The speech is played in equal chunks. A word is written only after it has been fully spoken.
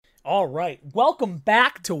All right. Welcome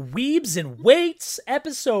back to Weebs and Weights,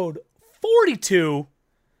 episode 42.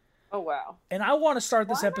 Oh, wow. And I want to start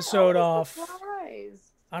this episode off.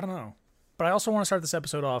 Surprise. I don't know. But I also want to start this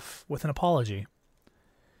episode off with an apology.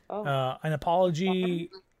 Oh. An apology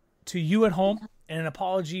to you at home and an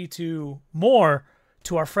apology to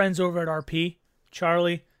our friends over at RP,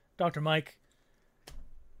 Charlie, Dr. Mike.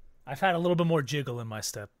 I've had a little bit more jiggle in my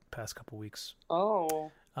step past couple weeks.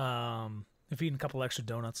 Oh. I've eaten a couple extra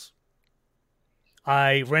donuts.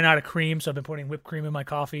 I ran out of cream, so I've been putting whipped cream in my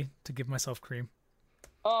coffee to give myself cream.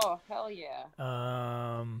 Oh, hell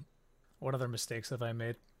yeah. What other mistakes have I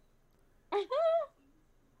made? Dude,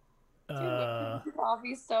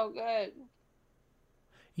 coffee's so good.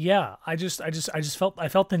 Yeah, I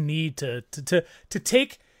felt the need to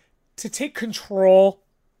take control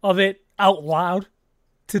of it out loud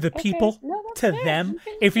to the people, to them.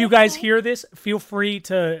 If you guys hear this, feel free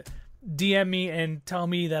to DM me and tell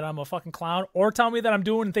me that I'm a fucking clown or tell me that I'm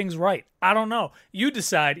doing things right. I don't know. You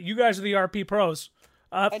decide. You guys are the RP pros.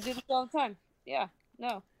 I do this all the time. Yeah.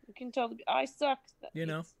 No, you can tell. I suck. You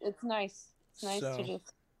know? It's nice. It's nice to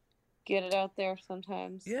just get it out there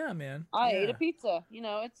sometimes. Yeah, man. I ate a pizza.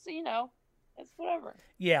 It's whatever.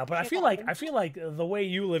 Yeah, but I feel like the way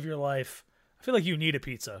you live your life, I feel like you need a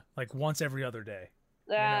pizza like once every other day.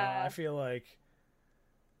 I feel like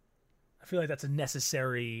that's a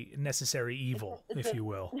necessary evil, if you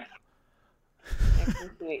will. I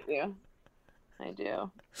appreciate you. I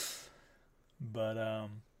do. But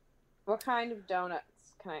what kind of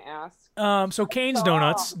donuts can I ask? So Cane's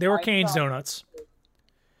Donuts. They were Cane's Donuts.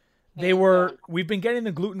 We've been getting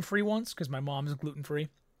the gluten-free ones because my mom is gluten-free.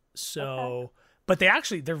 So, but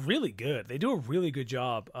they're really good. They do a really good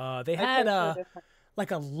job. They had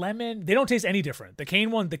like a lemon. They don't taste any different. The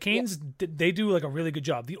Canes, they do like a really good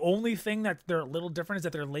job. The only thing that they're a little different is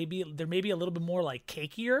that they're maybe a little bit more like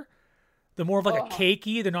cakier. They're more of like a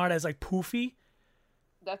cakey. They're not as like poofy.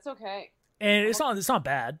 That's okay. And it's not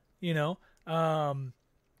bad, you know.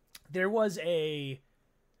 There was a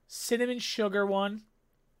cinnamon sugar one,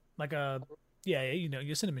 like your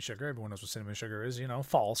cinnamon sugar. Everyone knows what cinnamon sugar is. You know,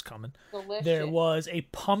 fall's coming. Delicious. There was a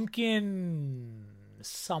pumpkin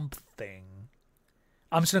something.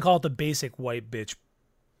 I'm just gonna call it the basic white bitch,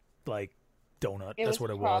 like donut. That's what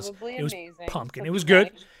it was. It was amazing. pumpkin. It was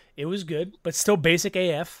good. It was good, but still basic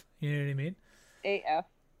AF. You know what I mean? AF.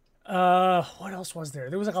 What else was there?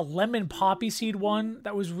 There was like a lemon poppy seed one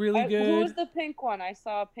that was really good. Who was the pink one? I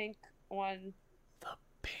saw a pink one. The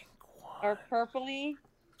pink one. Or purpley.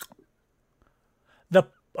 The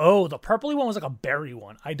purpley one was like a berry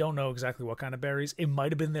one. I don't know exactly what kind of berries. It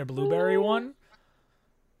might have been their blueberry one.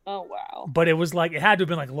 Oh, wow. But it was like, it had to have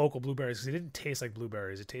been like local blueberries because it didn't taste like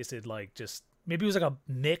blueberries. It tasted like just, maybe it was like a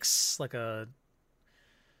mix, like a,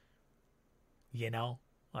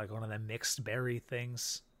 like one of them mixed berry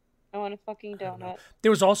things. I want a fucking donut. There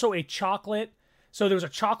was also a chocolate. So there was a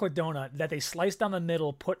chocolate donut that they sliced down the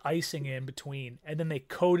middle, put icing in between, and then they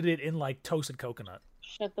coated it in like toasted coconut.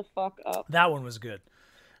 Shut the fuck up. That one was good.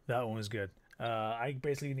 I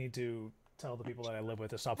basically need to tell the people that I live with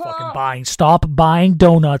to stop buying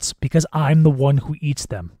donuts because I'm the one who eats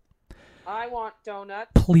them. I want donuts.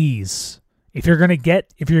 Please. If you're gonna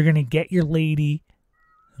get your lady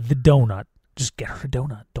the donut, just get her a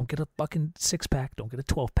donut. Don't get a fucking 6-pack. Don't get a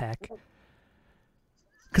 12-pack.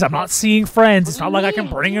 Because I'm not seeing friends. It's not like I can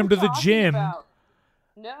bring them to the gym.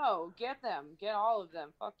 No, get them. Get all of them.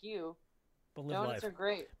 Fuck you. But live Donuts life. are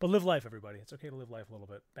great. But live life, everybody. It's okay to live life a little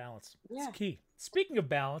bit. Balance. Yeah. It's key. Speaking of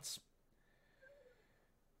balance,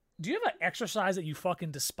 do you have an exercise that you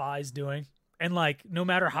fucking despise doing? And like, no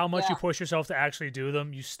matter how much you push yourself to actually do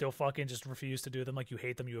them, you still fucking just refuse to do them. Like you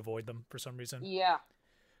hate them, you avoid them for some reason. Yeah.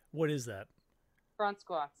 What is that? Front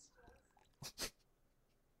squats.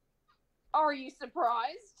 Are you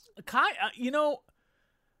surprised? Kind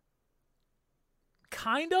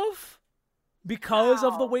of. Because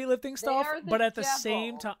of the weightlifting stuff, but at the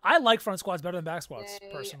same time, I like front squats better than back squats,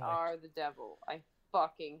 personally. They are the devil. I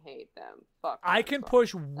fucking hate them. I can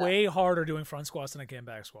push way harder doing front squats than I can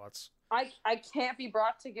back squats. I can't be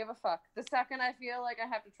brought to give a fuck. The second I feel like I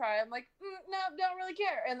have to try, I'm like, no, don't really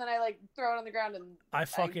care. And then I like throw it on the ground and I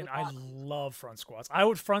love front squats. I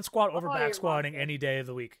would front squat over back squatting any day of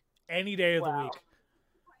the week. Any day of the week.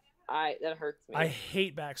 That hurts me. I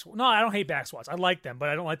hate back squats. No, I don't hate back squats. I like them, but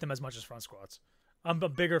I don't like them as much as front squats. I'm a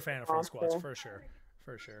bigger fan of front squats, for sure.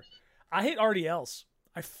 I hate RDLs.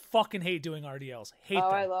 I fucking hate doing RDLs. Hate them.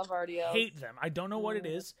 I love RDLs. Hate them. I don't know what it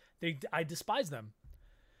is. I despise them.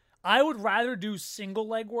 I would rather do single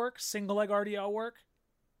leg RDL work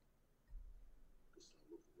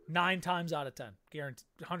 9 times out of 10. Guaranteed.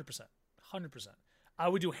 100%. I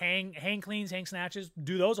would do hang cleans, hang snatches,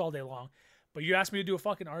 do those all day long. But you asked me to do a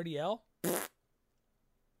fucking RDL?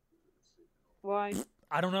 Why?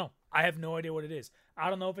 I don't know. I have no idea what it is. I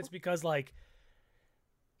don't know if it's because like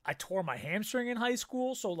I tore my hamstring in high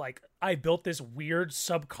school, so like I built this weird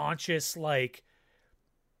subconscious like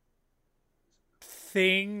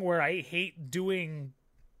thing where I hate doing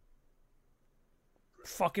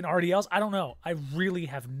fucking RDLs. I don't know. I really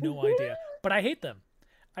have no idea. But I hate them.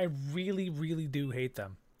 I really, really do hate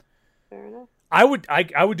them. Fair enough. I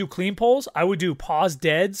would do clean pulls. I would do pause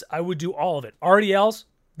deads. I would do all of it. RDLs,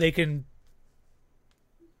 they can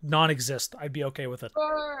non-exist. I'd be okay with it.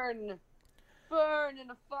 Burn in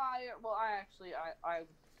a fire. Well,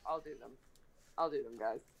 I'll do them. I'll do them,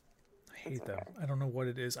 guys. I hate them. I don't know what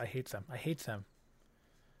it is. I hate them. Hate.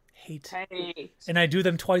 Hate. And I do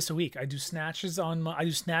them twice a week. I do snatches I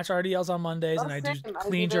do snatch RDLs on Mondays, and I do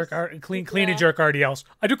clean and jerk RDLs.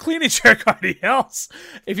 I do clean and jerk RDLs.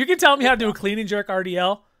 If you can tell me how to do a clean and jerk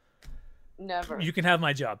RDL, never. You can have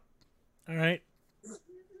my job. All right.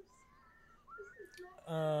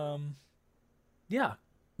 Yeah.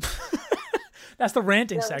 That's the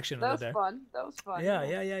ranting section of the day. That was fun.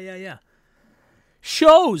 Yeah.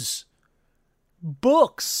 Shows,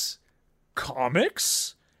 books,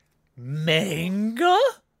 comics, manga.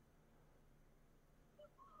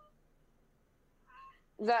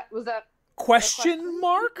 Was that question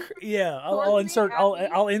mark? Yeah, I'll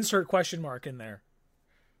insert question mark in there.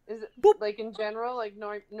 Is it like in general, like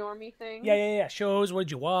normie things? Yeah. Shows. What'd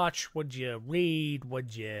you watch? What'd you read?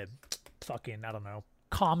 What'd you fucking, I don't know,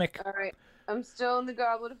 comic? All right. I'm still in the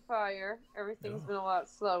Goblet of Fire. Everything's been a lot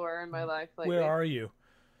slower in my life lately. Where are you?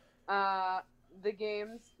 The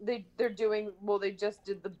games they're doing. Well, they just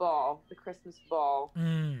did the Christmas ball.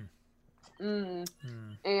 And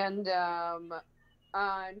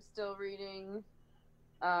I'm still reading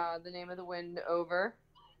The Name of the Wind over,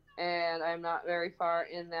 and I'm not very far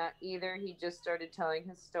in that either. He just started telling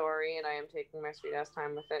his story, and I am taking my sweet ass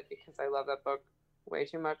time with it because I love that book way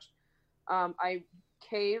too much. I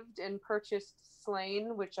caved and purchased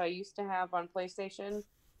Slain, which I used to have on PlayStation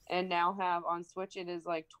and now have on Switch. It is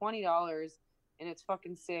like $20 and it's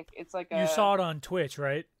fucking sick. It's like You saw it on Twitch,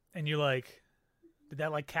 right? And you did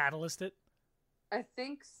that like catalyst it? I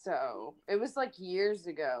think so. It was like years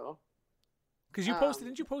ago. Because you posted,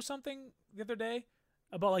 didn't you post something the other day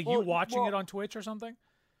about like you watching it on Twitch or something?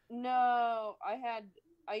 No,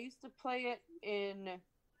 I used to play it in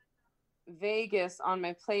Vegas on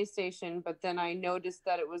my PlayStation, but then I noticed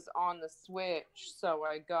that it was on the Switch, so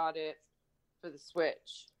I got it for the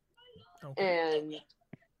Switch. Okay. And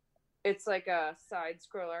it's like a side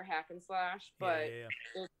scroller hack and slash, but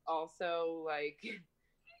it's also like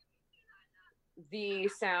the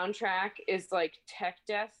soundtrack is like tech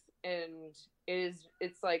death, and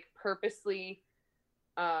it's like purposely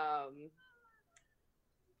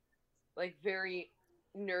like very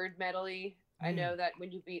nerd metal-y. I know that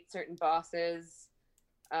when you beat certain bosses,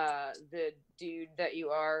 the dude that you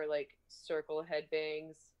are like circle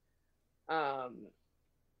headbangs.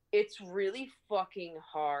 It's really fucking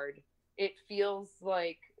hard. It feels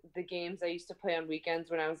like the games I used to play on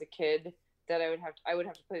weekends when I was a kid that I would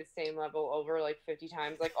have to play the same level over like 50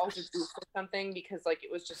 times, like Altered Beast or something, because like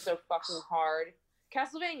it was just so fucking hard.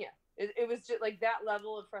 Castlevania. It was just like that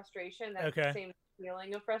level of frustration, that same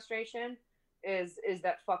feeling of frustration is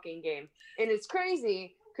that fucking game. And it's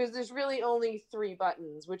crazy because there's really only 3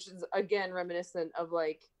 buttons, which is again reminiscent of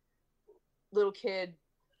like little kid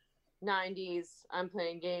 90s. I'm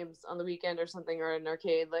playing games on the weekend or something, or an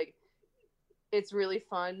arcade. Like, it's really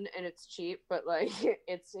fun and it's cheap, but like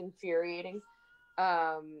it's infuriating.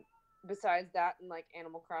 Besides that, and like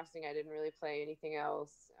Animal Crossing, I didn't really play anything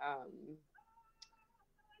else.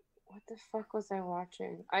 What the fuck was I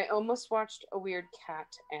watching? I almost watched a weird cat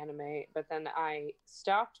anime, but then I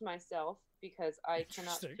stopped myself because I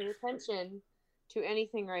cannot pay attention to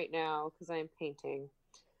anything right now because I am painting.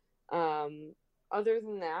 Other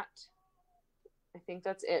than that, I think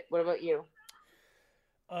that's it. What about you?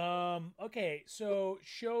 Okay, so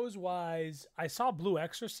shows wise, I saw Blue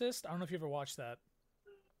Exorcist. I don't know if you ever watched that.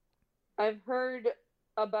 I've heard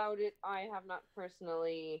about it. I have not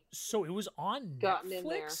personally. So it was on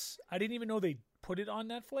Netflix. I didn't even know they put it on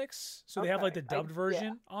Netflix. So they have like the dubbed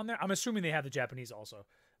version on there. I'm assuming they have the Japanese also,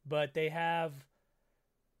 but they have.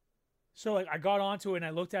 So like I got onto it and I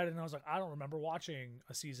looked at it and I was like, I don't remember watching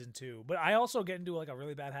a season 2. But I also get into like a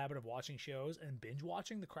really bad habit of watching shows and binge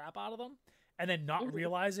watching the crap out of them, and then not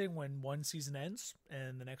realizing when one season ends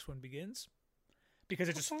and the next one begins, because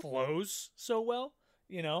it just flows so well.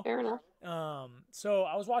 You know? Fair enough. So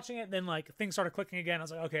I was watching it and then like things started clicking again. I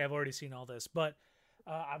was like, okay, I've already seen all this. But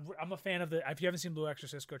I'm a fan of the. If you haven't seen Blue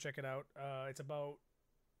Exorcist, go check it out. It's about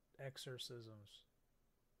exorcisms.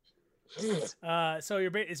 So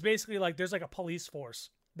it's basically like there's like a police force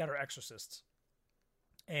that are exorcists,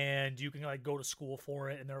 and you can like go to school for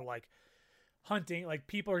it, and they're like hunting, like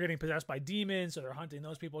people are getting possessed by demons, so they're hunting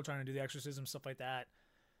those people, trying to do the exorcism, stuff like that.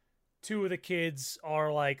 Two of the kids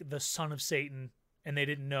are like the son of Satan, and they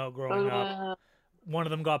didn't know growing up. One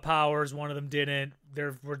of them got powers, one of them didn't.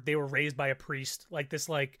 They were raised by a priest, like this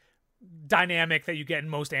like dynamic that you get in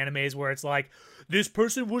most animes where it's like this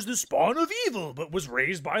person was the spawn of evil but was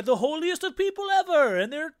raised by the holiest of people ever,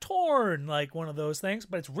 and they're torn, like one of those things.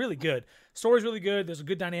 But it's really good. Story's really good. There's a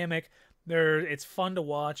good dynamic there. It's fun to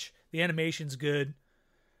watch. The animation's good.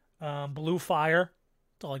 Blue Fire,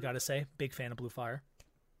 that's all I gotta say. Big fan of Blue Fire.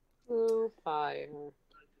 Blue Fire.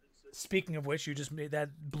 Speaking of which, you just made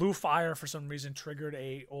that Blue Fire for some reason triggered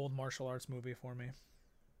a old martial arts movie for me.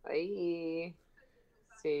 Aye.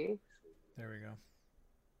 See? There we go.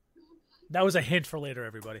 That was a hint for later,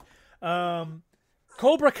 everybody.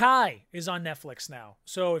 Cobra Kai is on Netflix now.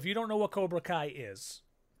 So if you don't know what Cobra Kai is,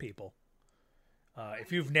 people,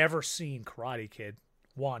 if you've never seen Karate Kid,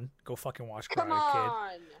 1, go fucking watch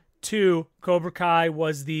Karate Kid. 2, Cobra Kai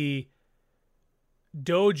was the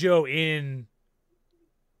dojo in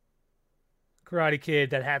Karate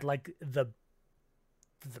Kid that had like the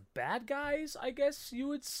bad guys, I guess you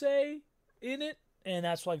would say, in it. And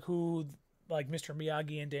that's like who like Mr.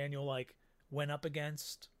 Miyagi and Daniel like went up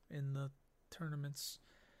against in the tournaments.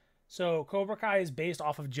 So Cobra Kai is based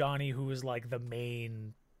off of Johnny, who is like the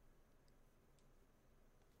main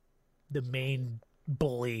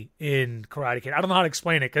bully in Karate Kid. I don't know how to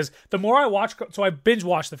explain it, because the more I watch, so I binge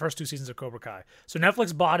watched the first 2 seasons of Cobra Kai. So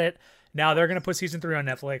Netflix bought it. Now they're gonna put season 3 on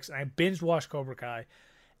Netflix, and I binge watched Cobra Kai,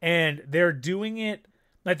 and they're doing it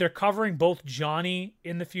like they're covering both Johnny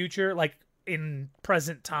in the future, like in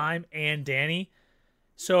present time, and Danny.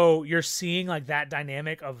 So you're seeing like that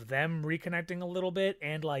dynamic of them reconnecting a little bit,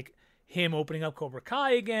 and like him opening up Cobra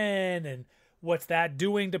Kai again, and what's that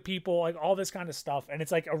doing to people, like all this kind of stuff. And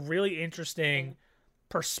it's like a really interesting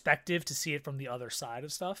perspective to see it from the other side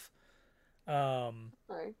of stuff. And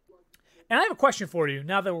I have a question for you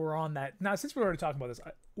now that we're on that. Now, since we're already talking about this,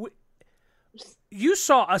 you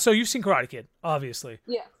saw, so you've seen Karate Kid, obviously.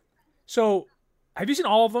 Yeah. So have you seen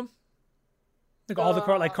all of them? Like all the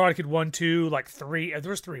like Karate Kid 1, 2, like 3. There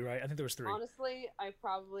was 3, right? I think there was 3. Honestly, I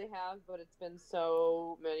probably have, but it's been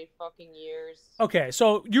so many fucking years. Okay,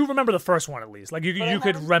 so you remember the first one at least. Like you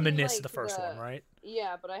could reminisce the first one, right?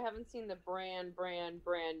 Yeah, but I haven't seen the brand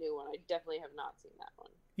new one. I definitely have not seen that one.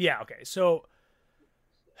 Yeah. Okay.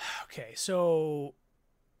 So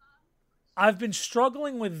I've been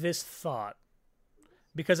struggling with this thought,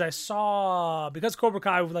 because because Cobra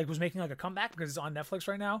Kai like was making like a comeback because it's on Netflix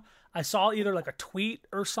right now. I saw either like a tweet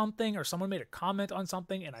or something, or someone made a comment on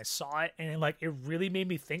something, and I saw it, and it really made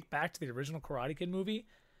me think back to the original Karate Kid movie.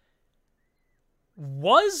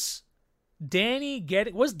 Was Daniel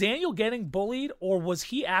getting bullied, or was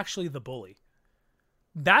he actually the bully?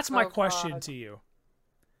 That's my question to you.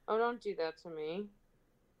 Oh, don't do that to me.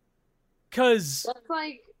 'Cause that's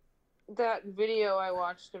like that video I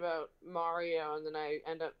watched about Mario, and then I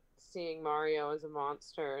end up seeing Mario as a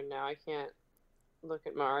monster, and now I can't look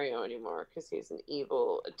at Mario anymore because he's an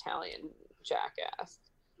evil Italian jackass.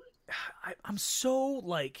 I'm so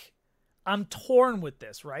like, I'm torn with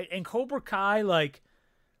this, right? And Cobra Kai like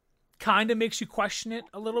kind of makes you question it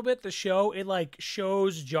a little bit. The show, it like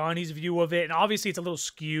shows Johnny's view of it, and obviously it's a little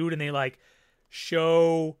skewed, and they like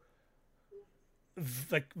show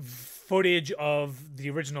like footage of the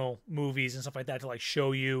original movies and stuff like that to like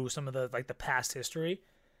show you some of the like the past history.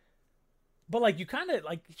 But like you kind of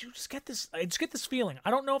like, you just get this, I just get this feeling.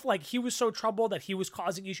 I don't know if like he was so troubled that he was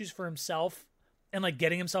causing issues for himself and like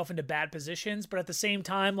getting himself into bad positions, but at the same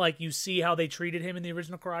time, like you see how they treated him in the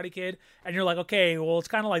original Karate Kid, and you're like, okay, well, it's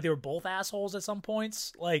kind of like they were both assholes at some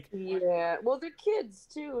points. Like, yeah, well, they're kids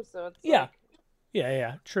too, so it's yeah, like,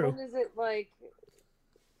 yeah, true. When is it like,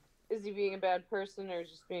 is he being a bad person or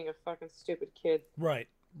just being a fucking stupid kid? Right.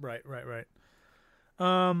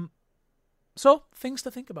 So things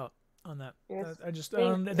to think about on that. Yes. I just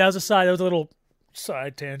that was a little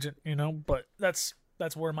side tangent, but that's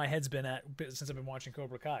where my head's been at since I've been watching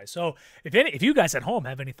Cobra Kai. So if you guys at home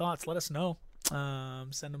have any thoughts, let us know.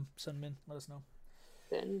 Send them in. Let us know.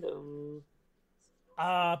 Send them.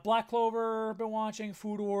 Black Clover, been watching.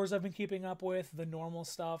 Food Wars, I've been keeping up with the normal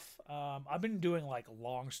stuff. I've been doing like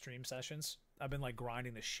long stream sessions. I've been like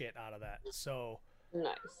grinding the shit out of that. So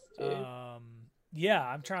nice, dude. Yeah,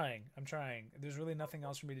 I'm trying. There's really nothing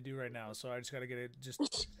else for me to do right now, so I just got to get it.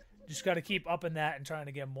 Just Just got to keep upping that and trying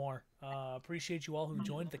to get more. Appreciate you all who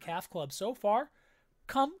joined the CAF Club so far.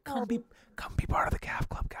 Come be part of the CAF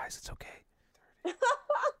Club, guys. It's okay.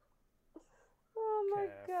 Oh my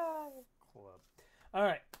god. Club. All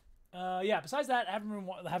right. Yeah. Besides that, I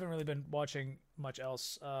haven't really been watching much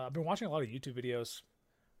else. I've been watching a lot of YouTube videos,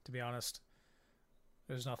 to be honest.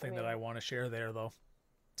 There's nothing that I want to share there, though.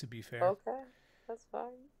 To be fair. Okay, that's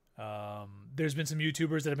fine. There's been some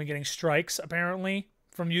YouTubers that have been getting strikes apparently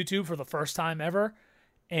from YouTube for the first time ever,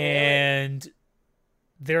 and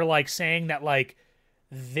they're like saying that like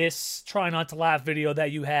this try not to laugh video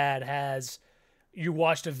that you you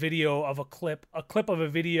watched a video of a clip of a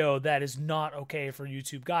video that is not okay for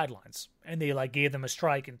YouTube guidelines, and they like gave them a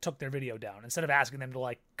strike and took their video down instead of asking them to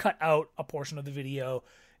like cut out a portion of the video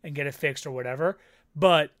and get it fixed or whatever.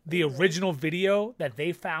 But the original video that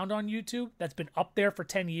they found on YouTube that's been up there for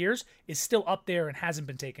 10 years is still up there and hasn't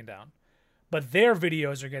been taken down. But their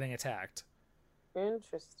videos are getting attacked.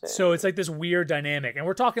 Interesting. So it's like this weird dynamic. And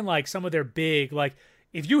we're talking like some of their big, like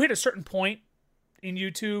if you hit a certain point in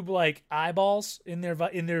YouTube, like eyeballs in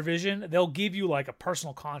their vision, they'll give you like a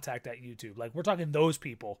personal contact at YouTube. Like we're talking those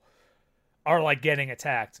people are like getting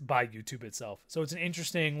attacked by YouTube itself. So it's an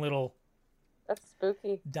interesting little... That's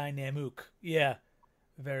spooky. Dynamic. Yeah.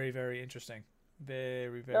 Very, very interesting.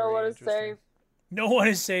 Very, very No one is interesting. safe. No one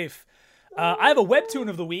is safe. I have a webtoon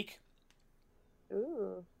of the week.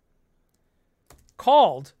 Ooh.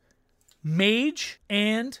 Called Mage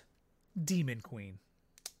and Demon Queen.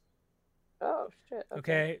 Oh, shit.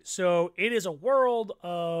 Okay. So it is a world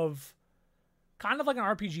of kind of like an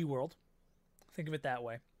RPG world. Think of it that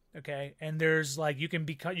way. Okay. And there's like, you can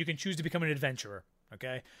choose to become an adventurer.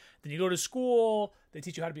 Okay. Then you go to school, they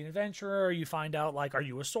teach you how to be an adventurer, you find out, like, are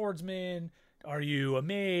you a swordsman? Are you a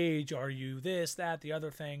mage? Are you this, that, the other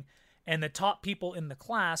thing? And the top people in the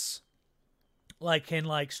class, like, can,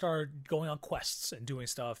 like, start going on quests and doing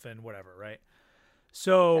stuff and whatever, right?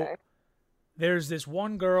 So, there's this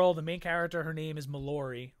one girl, the main character, her name is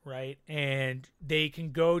Mallory, right? And they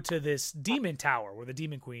can go to this demon tower where the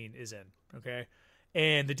demon queen is in, okay?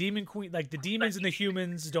 And the demon queen, like the demons and the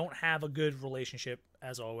humans don't have a good relationship,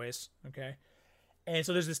 as always, okay? And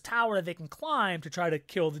so there's this tower that they can climb to try to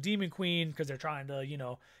kill the demon queen because they're trying to, you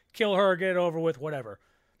know, kill her, get it over with, whatever.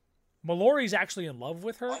 Mallory's actually in love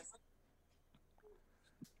with her.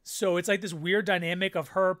 So it's like this weird dynamic of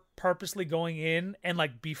her purposely going in and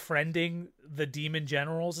like befriending the demon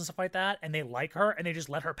generals and stuff like that. And they like her and they just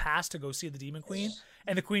let her pass to go see the demon queen.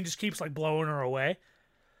 And the queen just keeps like blowing her away.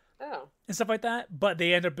 Oh. And stuff like that. But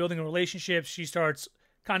they end up building a relationship. She starts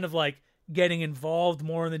kind of like getting involved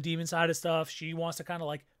more in the demon side of stuff. She wants to kind of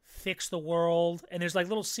like fix the world. And there's like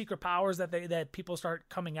little secret powers that people start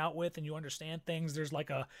coming out with, and you understand things. There's like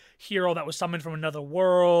a hero that was summoned from another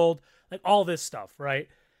world, like all this stuff, right?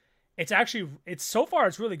 It's so far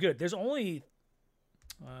it's really good. There's only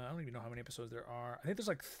I don't even know how many episodes there are. I think there's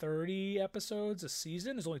like 30 episodes a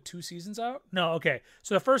season. There's only 2 seasons out. No, okay.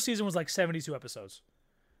 So the first season was like 72 episodes.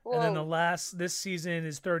 Whoa. And then this season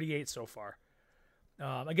is 38 so far.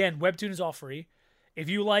 Again, Webtoon is all free. If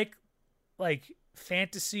you like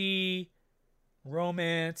fantasy,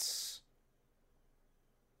 romance,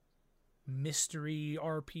 mystery,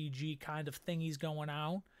 RPG kind of thingies going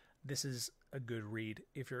on, this is a good read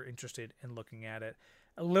if you're interested in looking at it.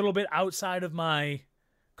 A little bit outside of my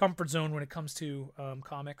comfort zone when it comes to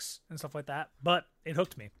comics and stuff like that, but it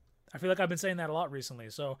hooked me. I feel like I've been saying that a lot recently.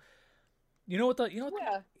 So, you know what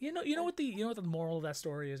the moral of that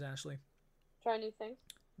story is, Ashley? Try new things.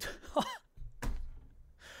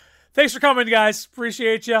 Thanks for coming, guys.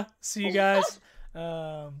 Appreciate you. See you guys.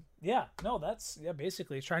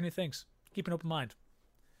 Basically try new things. Keep an open mind.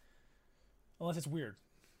 Unless it's weird.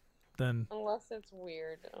 Unless it's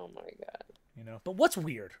weird. Oh my god. You know. But what's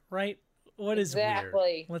weird, right? What is weird?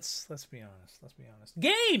 Let's be honest.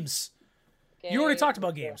 Games. You already talked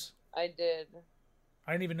about games. I did.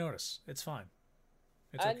 I didn't even notice. It's fine.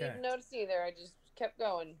 It's I didn't even notice either. I just kept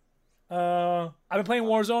going. I've been playing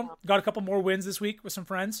Warzone. Got a couple more wins this week with some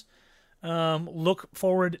friends. Look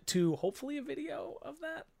forward to hopefully a video of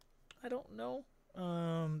that. I don't know.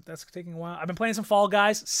 That's taking a while. I've been playing some Fall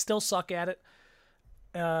Guys. Still suck at it.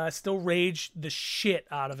 Still rage the shit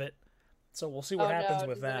out of it. So we'll see what happens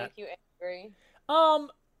with that. Does it make you angry?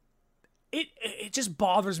 It just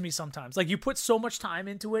bothers me sometimes. Like, you put so much time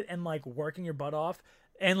into it and like working your butt off,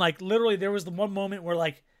 and like literally there was the one moment where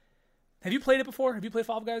like, have you played it before? Have you played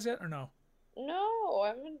Fall Guys yet or no? No, I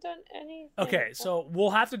haven't done anything. Okay, so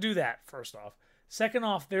we'll have to do that first off. Second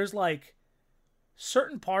off, there's like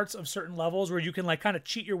certain parts of certain levels where you can like kind of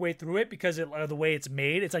cheat your way through it because the way it's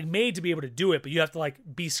made. It's like made to be able to do it, but you have to like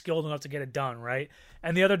be skilled enough to get it done, right?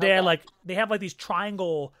 And the other day, they have like these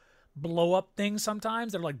triangle blow up things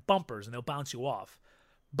sometimes. They're like bumpers and they'll bounce you off.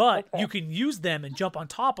 But you can use them and jump on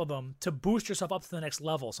top of them to boost yourself up to the next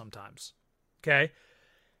level sometimes. Okay?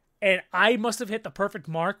 And I must have hit the perfect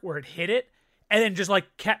mark where it hit it and then just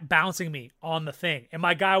like kept bouncing me on the thing. And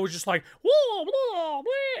my guy was just like, whoa, whoa,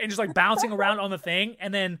 whoa, and just like bouncing around on the thing.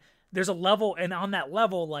 And then there's a level, and on that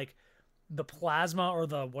level, like the plasma or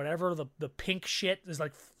the whatever, the pink shit is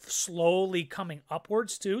like slowly coming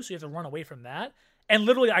upwards too. So you have to run away from that. And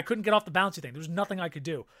literally, I couldn't get off the bouncy thing. There was nothing I could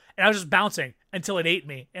do. And I was just bouncing until it ate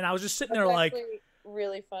me. And I was just sitting there like...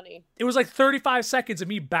 really funny. It was like 35 seconds of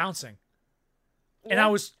me bouncing. And I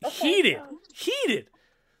was heated.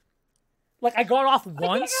 Like, I got off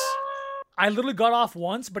once. I literally got off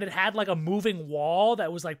once, but it had like a moving wall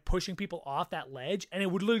that was like pushing people off that ledge. And it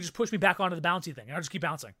would literally just push me back onto the bouncy thing. And I would just keep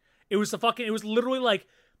bouncing. It was literally like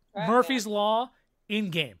Murphy's Law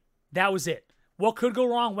in game. That was it. What could go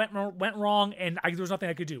wrong went wrong, and there was nothing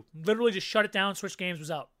I could do. Literally just shut it down, switch games, was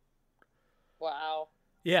out. Wow.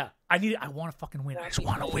 Yeah. I want to fucking win. I just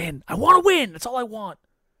want to win. I want to win. That's all I want.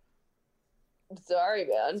 Sorry,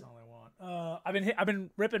 man. That's all I want. I've been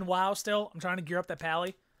ripping WoW still. I'm trying to gear up that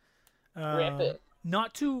Pally. Rip it.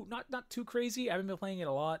 Not too crazy. I haven't been playing it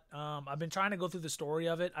a lot. I've been trying to go through the story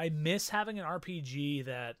of it. I miss having an RPG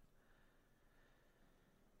that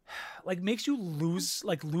like makes you lose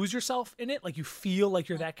yourself in it. Like you feel like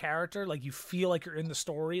you're that character. Like you feel like you're in the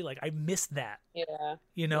story. Like I miss that. Yeah.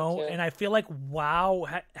 You know, and I feel like WoW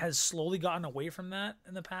has slowly gotten away from that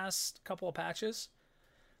in the past couple of patches.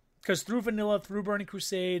 Because through Vanilla, through Burning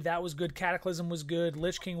Crusade, that was good. Cataclysm was good.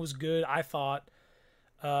 Lich King was good, I thought.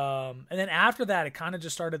 And then after that, it kind of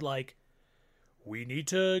just started like, we need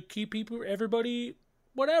to keep everybody,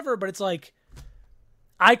 whatever. But it's like,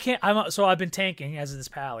 so I've been tanking as this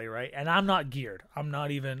Pally, right? And I'm not geared. I'm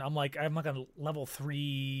like a level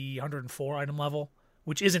 304 item level,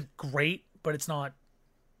 which isn't great, but it's not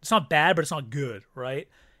bad, but it's not good, right?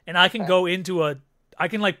 And I can go into I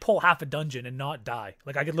can like pull half a dungeon and not die.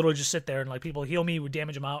 Like I could literally just sit there and like people heal me, would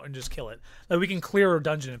damage them out and just kill it. Like we can clear a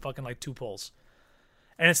dungeon in fucking like 2 pulls.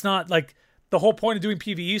 And it's not like the whole point of doing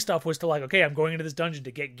PvE stuff was to like, okay, I'm going into this dungeon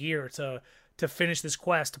to get gear, to finish this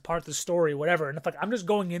quest, to part the story, whatever. And if like I'm just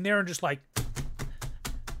going in there and just like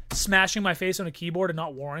smashing my face on a keyboard and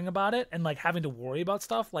not worrying about it and like having to worry about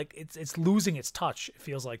stuff, like it's losing its touch, it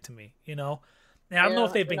feels like to me, you know? And I don't know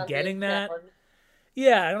if they've been getting that.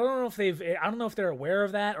 Yeah, I don't know if they're aware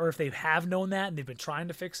of that or if they have known that and they've been trying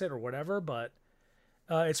to fix it or whatever, but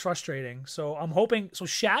it's frustrating. So I'm hoping,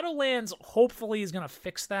 Shadowlands hopefully is going to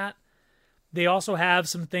fix that. They also have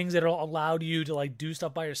some things that will allow you to like do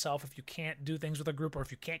stuff by yourself if you can't do things with a group or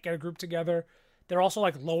if you can't get a group together. They're also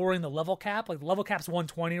like lowering the level cap. Like the level cap's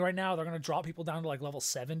 120 right now. They're going to drop people down to like level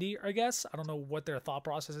 70, I guess. I don't know what their thought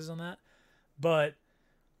process is on that. But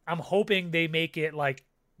I'm hoping they make it like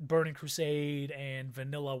Burning Crusade and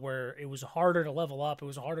Vanilla where it was harder to level up. It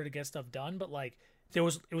was harder to get stuff done, but like it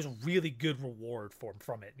was a really good reward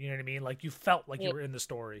from it. You know what I mean? Like you felt like you were in the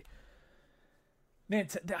story. Man,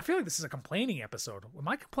 I feel like this is a complaining episode. Am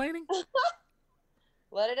I complaining?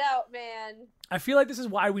 Let it out, man. I feel like this is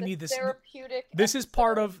why we need this therapeutic. This is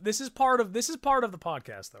part of the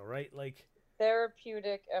podcast, though, right? Like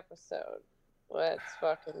therapeutic episode. Let's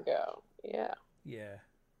fucking go. Yeah. Yeah.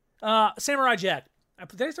 Samurai Jack.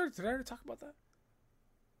 Did I already talk about that?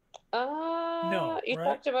 No. You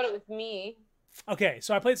talked about it with me. Okay,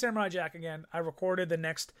 so I played Samurai Jack again. I recorded the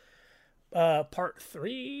next part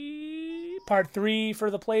 3 for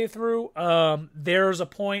the playthrough. There's a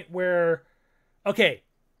point where, okay,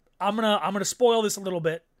 I'm gonna spoil this a little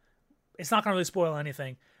bit. It's not gonna really spoil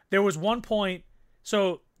anything. There was one point,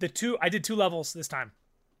 so I did 2 levels this time.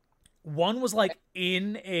 One was like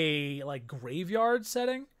in a like graveyard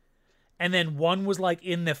setting, and then one was like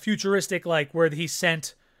in the futuristic, like where he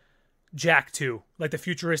sent Jack to, like the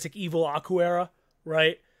futuristic evil Aku era,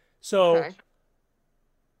 right? So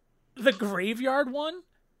the graveyard one,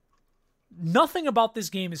 nothing about this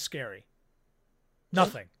game is scary.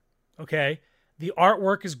 Nothing. Okay? The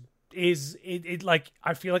artwork is like,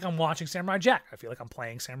 I feel like I'm watching Samurai Jack. I feel like I'm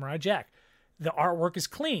playing Samurai Jack. The artwork is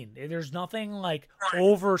clean. There's nothing like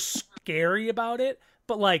over scary about it,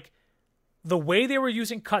 but like the way they were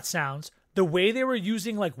using cut sounds, the way they were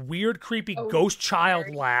using like weird, creepy ghost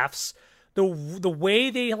child laughs, the way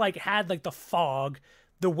they like had like the fog,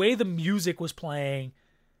 the way the music was playing,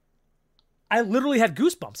 I literally had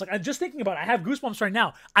goosebumps. Like I'm just thinking about it, I have goosebumps right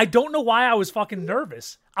now. I don't know why I was fucking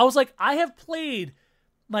nervous. I was like, I have played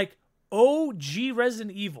like OG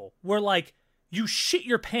Resident Evil, where like you shit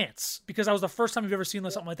your pants because that was the first time you've ever seen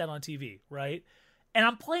something like that on TV, right? And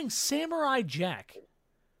I'm playing Samurai Jack.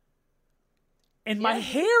 And my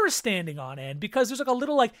hair is standing on end because there's like a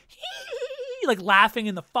little like like laughing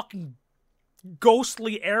in the fucking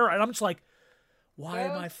ghostly air, and I'm just like, why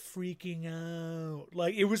am I freaking out?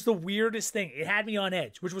 Like, it was the weirdest thing. It had me on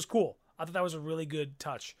edge, which was cool. I thought that was a really good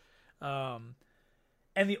touch. And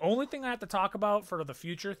the only thing I have to talk about for the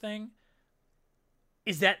future thing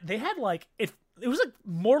is that they had like it was like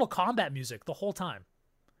Mortal Kombat music the whole time.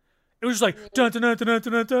 It was just like dun dun dun dun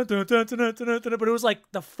dun dun dun dun dun dun, but it was like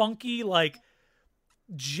the funky like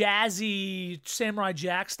jazzy Samurai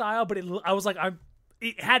Jack style, but I was like,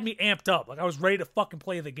 it had me amped up. Like I was ready to fucking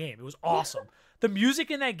play the game. It was awesome. The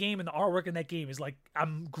music in that game and the artwork in that game is like,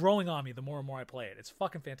 I'm growing on me the more and more I play it. It's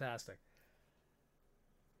fucking fantastic.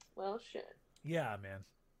 Well, shit. Yeah, man.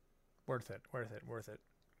 Worth it.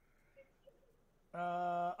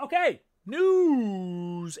 Okay.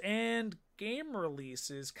 News and game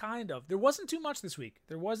releases, kind of. There wasn't too much this week.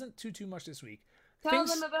 There wasn't too much this week. Tell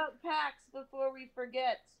them about PAX before we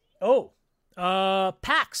forget. Oh,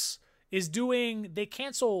 PAX is doing. They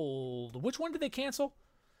canceled. Which one did they cancel?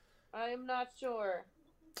 I'm not sure.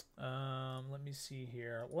 Let me see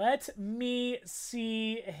here. Let me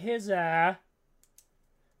see his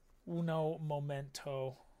uno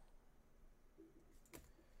momento.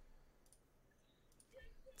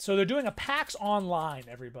 So they're doing a PAX Online.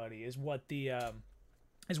 Everybody is what the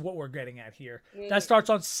is what we're getting at here. That starts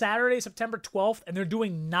on Saturday, September 12th, and they're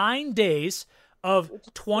doing 9 days of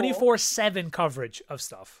 24/7 coverage of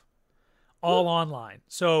stuff, all online.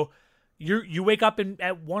 So you wake up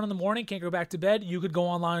at 1 a.m, can't go back to bed. You could go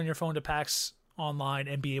online on your phone to PAX Online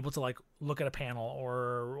and be able to like look at a panel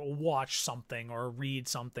or watch something or read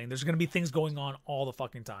something. There's going to be things going on all the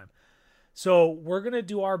fucking time. So we're going to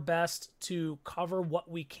do our best to cover what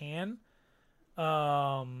we can.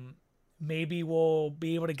 Maybe we'll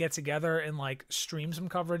be able to get together and like stream some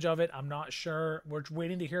coverage of it. I'm not sure. We're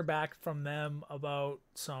waiting to hear back from them about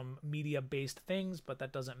some media-based things, but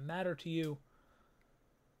that doesn't matter to you.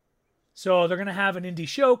 So they're going to have an indie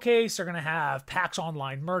showcase. They're going to have PAX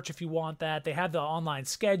Online merch if you want that. They have the online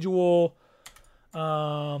schedule.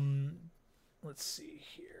 Let's see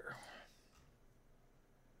here.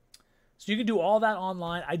 So you can do all that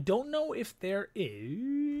online. I don't know if there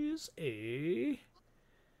is a...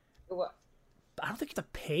 What? I don't think you have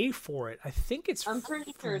to pay for it. I think it's I'm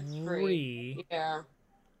pretty sure it's free. Yeah.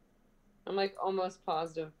 I'm like almost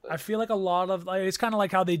positive. But... I feel like a lot of... like, it's kind of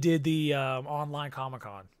like how they did the online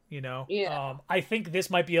Comic-Con, you know? Yeah. I think this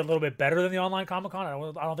might be a little bit better than the online Comic-Con. I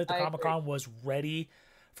don't think the Comic-Con was ready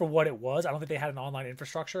for what it was. I don't think they had an online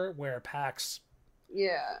infrastructure where PAX...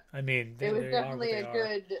 Yeah. I mean... It was definitely a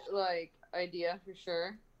good, like, idea for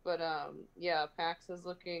sure. But, yeah, PAX is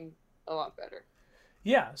looking a lot better.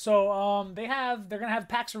 Yeah, so they're gonna have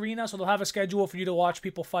PAX Arena, so they'll have a schedule for you to watch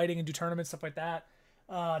people fighting and do tournaments, stuff like that.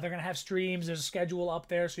 They're gonna have streams. There's a schedule up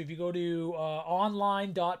there, so if you go to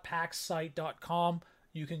online.paxsite.com,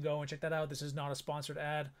 you can go and check that out. This is not a sponsored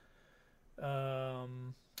ad.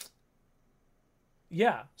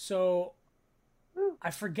 Yeah, so I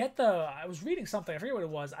forget I was reading something. I forget what it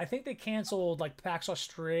was. I think they canceled like PAX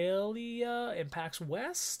Australia and PAX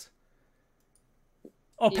West.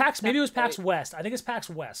 Oh, PAX, maybe it was PAX West. I think it's PAX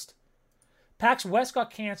West. PAX West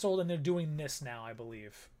got canceled, and they're doing this now, I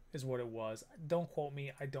believe, is what it was. Don't quote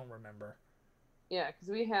me. I don't remember. Yeah, because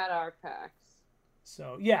we had our PAX.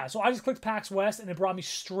 So, yeah. So I just clicked PAX West, and it brought me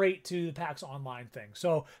straight to the PAX Online thing.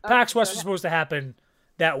 So PAX West was supposed to happen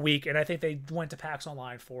that week, and I think they went to PAX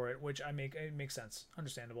Online for it, which it makes sense.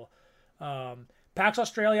 Understandable. PAX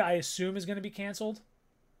Australia, I assume, is going to be canceled.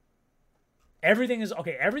 Everything is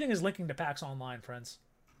linking to PAX Online, friends.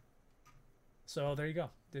 So there you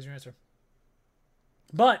go. There's your answer.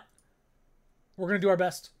 But we're gonna do our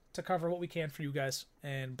best to cover what we can for you guys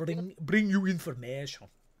and bring you information.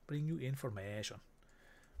 Bring you information.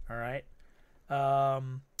 All right.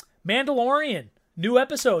 Mandalorian, new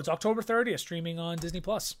episodes, October 30th, streaming on Disney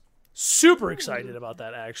Plus. Super excited about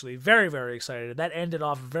that, actually. Very, very excited. That ended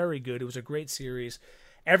off very good. It was a great series.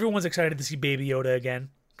 Everyone's excited to see Baby Yoda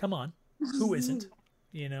again. Come on. Who isn't?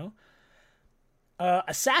 You know?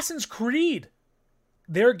 Assassin's Creed.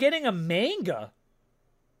 They're getting a manga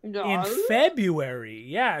in February.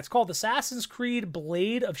 Yeah, it's called Assassin's Creed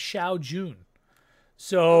Blade of Shao Jun.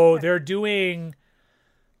 So they're doing...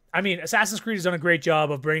 I mean, Assassin's Creed has done a great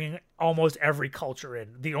job of bringing almost every culture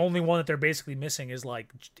in. The only one that they're basically missing is,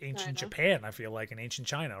 like, ancient Japan, I feel like, and ancient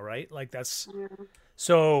China, right? Like, that's... Yeah.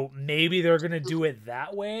 So maybe they're going to do it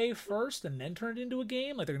that way first and then turn it into a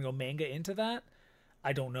game? Like, they're going to go manga into that?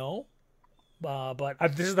 I don't know. But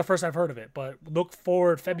this is the first I've heard of it. But look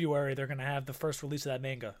forward, February, they're going to have the first release of that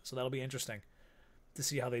manga. So that'll be interesting to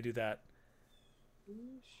see how they do that.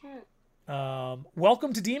 Shit.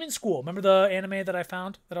 Welcome to Demon School. Remember the anime that I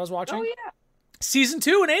found that I was watching? Oh, yeah. Season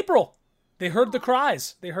 2 in April. They heard the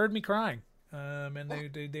cries. They heard me crying. And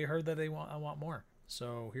they heard that I want more.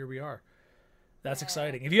 So here we are. That's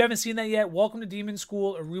exciting. If you haven't seen that yet, welcome to Demon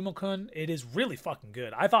School, Iruma-kun. It is really fucking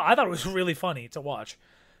good. I thought it was really funny to watch.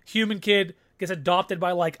 Human kid gets adopted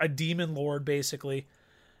by like a demon lord basically,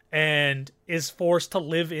 and is forced to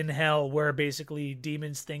live in hell where basically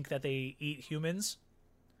demons think that they eat humans,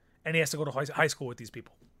 and he has to go to high school with these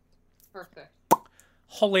people. Perfect.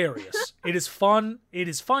 Hilarious. It is fun. It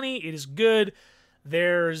is funny. It is good.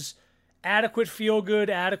 There's adequate feel good,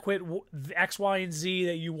 adequate X, Y, and Z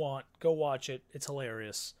that you want. Go watch it. It's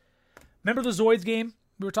hilarious. Remember the Zoids game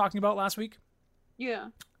we were talking about last week? Yeah.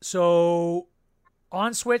 So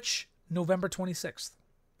on Switch, November 26th.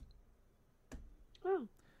 Oh.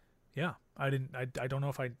 Yeah. I don't know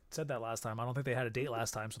if I said that last time. I don't think they had a date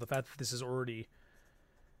last time. So the fact that this is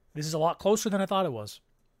a lot closer than I thought it was.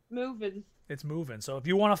 Moving. It's moving. So if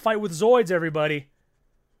you want to fight with Zoids, everybody,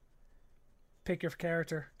 pick your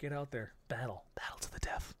character, get out there, battle to the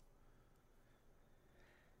death.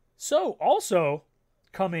 So also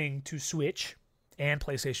coming to Switch and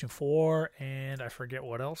PlayStation 4 and I forget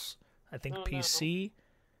what else. I think PC. No.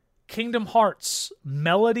 Kingdom Hearts,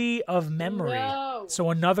 Melody of Memory. No. So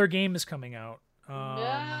another game is coming out.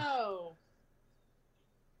 No.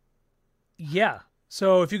 Yeah.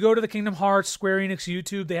 So if you go to the Kingdom Hearts Square Enix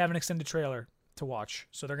YouTube, they have an extended trailer to watch.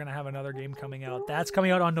 So they're going to have another game coming out. That's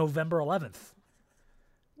coming out on November 11th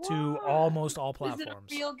to almost all platforms.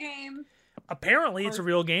 Is it a real game? Apparently it's a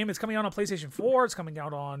real game. It's coming out on PlayStation 4. It's coming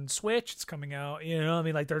out on Switch. It's coming out, I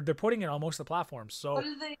mean, like they're putting it on most of the platforms. So what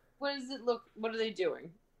does it look? What are they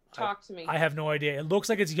doing? Talk to me. I have no idea. It looks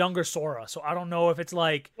like it's younger Sora. So I don't know if it's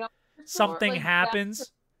like something like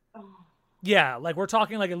happens. Yeah, like we're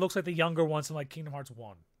talking like it looks like the younger ones in like Kingdom Hearts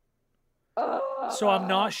 1. So I'm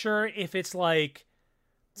not sure if it's like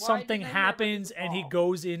something happens and he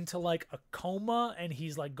goes into like a coma and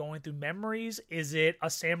he's like going through memories. Is it a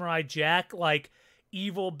Samurai Jack, like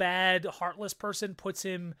evil, bad, heartless person puts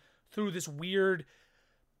him through this weird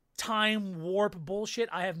time warp bullshit?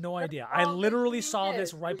 I have no idea. I literally saw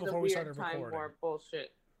this right before we started recording. Time warp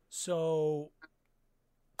bullshit. So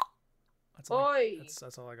that's all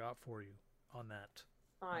I got for you on that.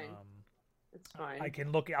 Fine. It's fine.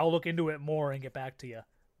 I'll look into it more and get back to you.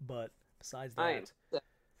 But besides that,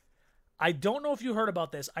 I don't know if you heard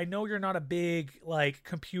about this. I know you're not a big like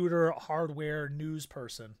computer hardware news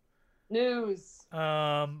person.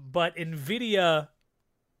 But Nvidia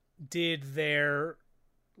did their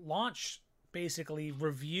launch basically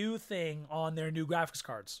review thing on their new graphics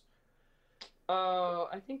cards. Oh,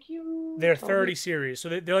 I think they're 30 series. So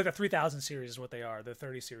they're like the 3000 series is what they are. The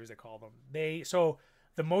 30 series they call them. So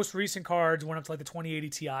the most recent cards went up to like the 2080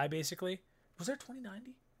 Ti basically. Was there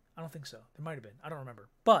 2090? I don't think so. There might have been. I don't remember.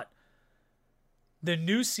 But the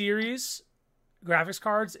new series graphics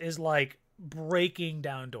cards is like breaking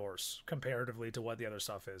down doors comparatively to what the other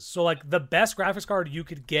stuff is. So like the best graphics card you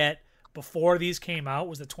could get before these came out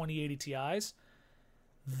was the 2080 Ti's.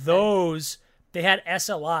 Those, they had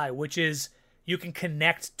SLI, which is you can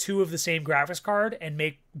connect two of the same graphics card and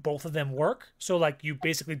make both of them work. So like you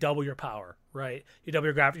basically double your power, right? You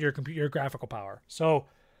double your graphical power. So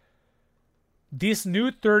this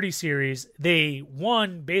new 30 series, they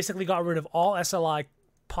basically got rid of all SLI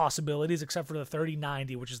possibilities except for the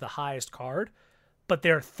 3090, which is the highest card. But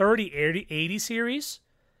their 3080 series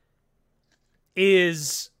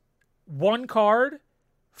is one card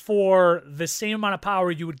for the same amount of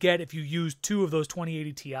power you would get if you used two of those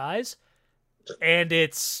 2080 Ti's. And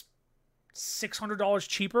it's $600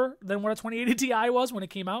 cheaper than what a 2080 Ti was when it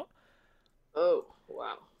came out. Oh,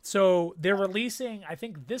 wow. So they're releasing, I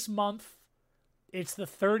think this month, it's the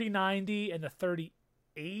 3090 and the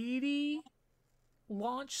 3080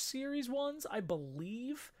 launch series ones, I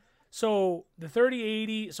believe. So the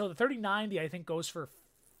 3090 I think goes for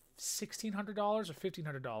 $1,600 or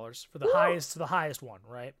 $1,500 for the highest one,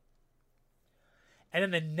 right? And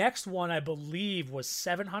then the next one I believe was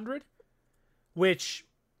 $700, which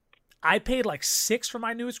I paid like $600 for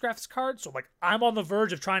my newest graphics card. So like I'm on the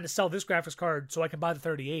verge of trying to sell this graphics card so I can buy the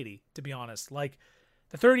 3080. To be honest, like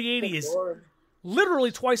the 3080 is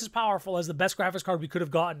literally twice as powerful as the best graphics card we could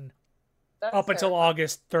have gotten up until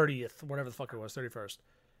August 30th, whatever the fuck it was, 31st.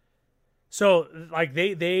 So like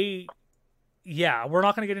yeah, we're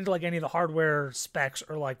not going to get into like any of the hardware specs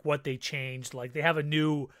or like what they changed. Like they have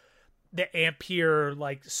the Ampere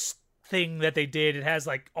like thing that they did. It has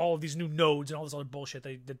like all of these new nodes and all this other bullshit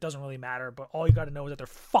that doesn't really matter. But all you got to know is that they're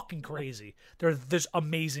fucking crazy. They're just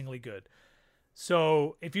amazingly good.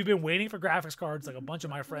 So if you've been waiting for graphics cards, like a bunch of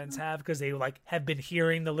my friends have, because they like have been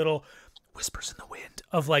hearing the little whispers in the wind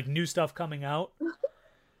of like new stuff coming out,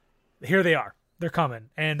 here they are. They're coming,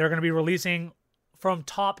 and they're going to be releasing from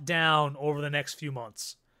top down over the next few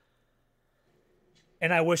months.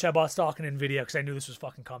 And I wish I bought stock in Nvidia because I knew this was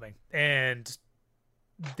fucking coming. And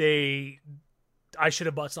I should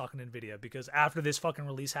have bought stock in Nvidia because after this fucking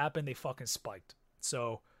release happened, they fucking spiked.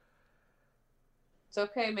 So it's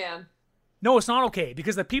okay, man. No, it's not okay,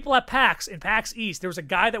 because the people at PAX, in PAX East, there was a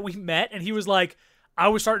guy that we met, and he was like, I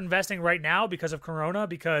would start investing right now because of Corona,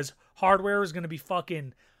 because hardware is going to be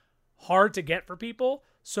fucking hard to get for people.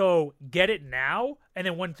 So get it now, and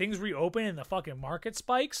then when things reopen and the fucking market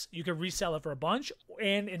spikes, you can resell it for a bunch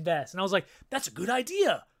and invest. And I was like, that's a good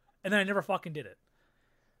idea. And then I never fucking did it.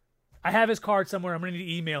 I have his card somewhere. I'm going to need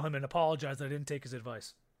to email him and apologize that I didn't take his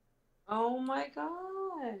advice. Oh my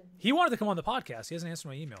God. He wanted to come on the podcast. He hasn't answered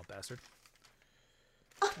my email, bastard.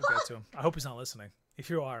 I'll get to him. I hope he's not listening.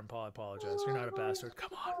 If you are, I apologize. You're not a bastard.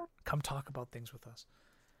 Come on. Come talk about things with us.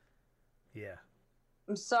 Yeah.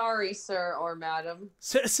 I'm sorry, sir or madam.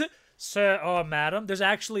 Sir or madam. There's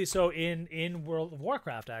actually, so in World of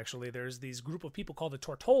Warcraft, actually, there's these group of people called the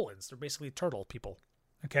Tortolans. They're basically turtle people.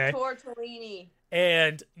 Okay? Tortellini.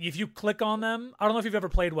 And if you click on them, I don't know if you've ever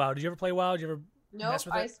played WoW. Did you ever play WoW? Did you ever Nope,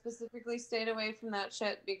 I specifically stayed away from that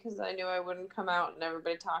shit because I knew I wouldn't come out, and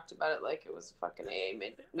everybody talked about it like it was a fucking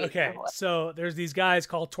AA. Okay, so there's these guys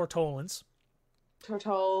called Tortolans.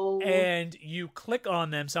 And you click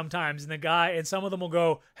on them sometimes, and some of them will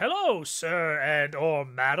go, hello, sir, and or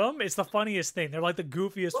madam. It's the funniest thing. They're like the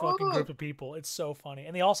goofiest fucking group of people. It's so funny.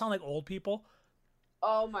 And they all sound like old people.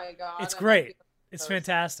 Oh my God. It's great. It's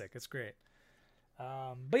fantastic. It's great.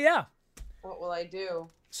 But yeah. What will I do?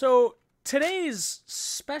 So today's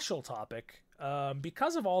special topic,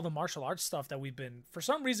 because of all the martial arts stuff that for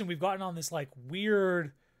some reason we've gotten on this like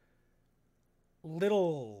weird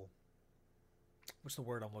little, what's the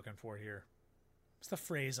word I'm looking for here? What's the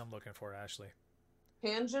phrase I'm looking for, Ashley?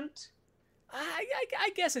 Tangent?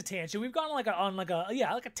 I guess a tangent. We've gone on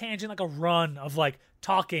a tangent, like a run of like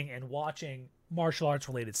talking and watching martial arts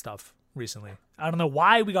related stuff recently. I don't know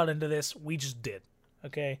why we got into this. We just did.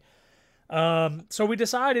 Okay. So we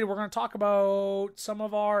decided we're going to talk about some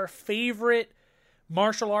of our favorite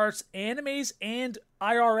martial arts animes and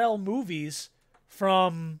IRL movies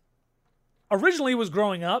from originally was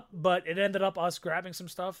growing up, but it ended up us grabbing some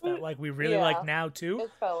stuff that like we really like now too.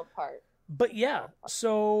 It fell apart. But yeah,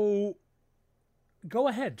 so go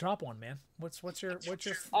ahead, drop one, man. What's the first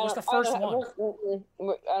one?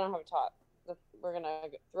 I don't have a top. We're gonna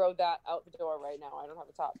throw that out the door right now. I don't have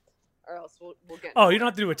a top, or else we'll get. Oh, you don't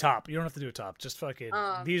have to do a top. You don't have to do a top. Just fucking.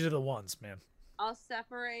 These are the ones, man. I'll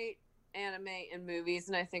separate anime and movies,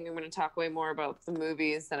 and I think I'm going to talk way more about the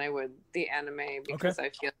movies than I would the anime, because I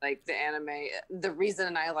feel like the anime, the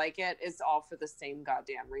reason I like it is all for the same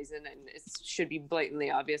goddamn reason, and it should be blatantly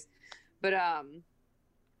obvious. But a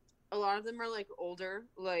lot of them are like older,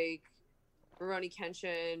 like Rurouni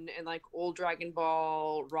Kenshin and like old Dragon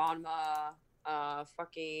Ball, Ranma,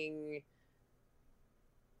 fucking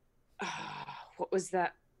what was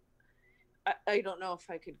that? I don't know if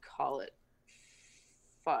I could call it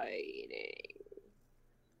fighting,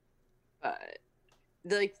 but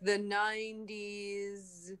like the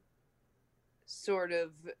 90s sort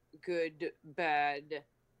of good, bad,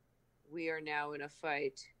 we are now in a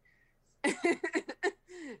fight.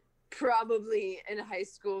 Probably in high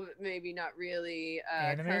school, maybe not really.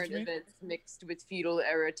 Current events mixed with feudal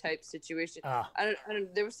era type situation. I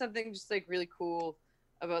don't. There was something just like really cool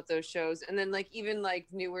about those shows, and then like even like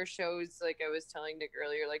newer shows, like I was telling Nick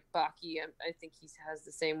earlier, like Baki. I think he has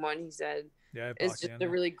the same one. He said, "Yeah, it's just a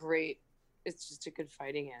really great. It's just a good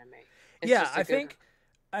fighting anime."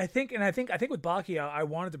 I think with Baki, I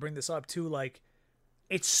wanted to bring this up too. Like,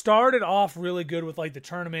 it started off really good with like the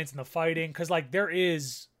tournaments and the fighting, because like there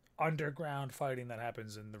is underground fighting that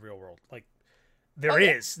happens in the real world. Like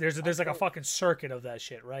there's like a fucking circuit of that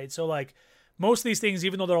shit, right? So like most of these things,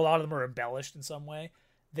 even though a lot of them are embellished in some way,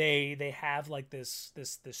 they have like this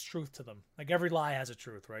truth to them. Like every lie has a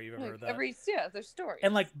truth, right? You've ever heard that? Their story.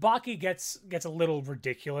 And like Baki gets a little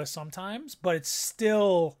ridiculous sometimes, but it's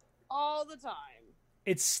still all the time.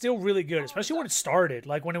 It's still really good, especially when it started.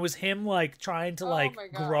 Like when it was him like trying to like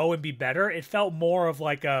grow and be better, it felt more of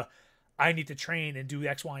like I need to train and do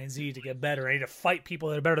X, Y, and Z to get better. I need to fight people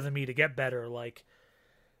that are better than me to get better. Like,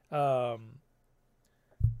 so,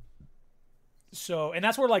 and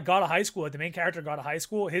that's where like God of High School, like the main character God of High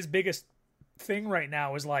School, his biggest thing right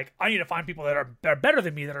now is like, I need to find people that are better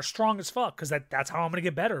than me, that are strong as fuck, because that's how I'm gonna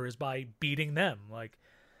get better, is by beating them. Like,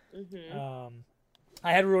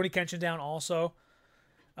 I had Rurouni Kenshin down also.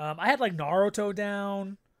 I had like Naruto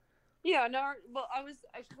down. Yeah, well,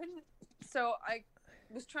 I couldn't. So I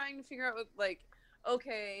was trying to figure out like,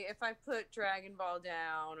 okay, if I put Dragon Ball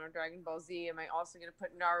down or Dragon Ball Z, am I also gonna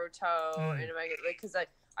put Naruto? And am I like, because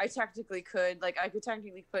I technically could, like, I could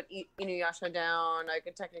technically put Inuyasha down. I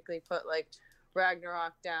could technically put like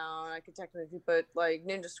Ragnarok down. I could technically put like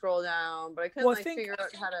Ninja Scroll down, but I couldn't figure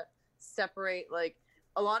out how to separate. Like,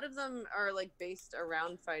 a lot of them are like based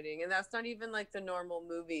around fighting, and that's not even like the normal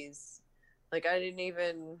movies. Like, I didn't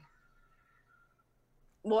even.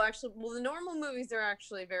 Well, the normal movies are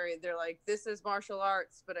actually they're like, this is martial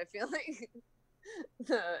arts, but I feel like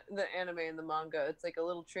the anime and the manga, it's like a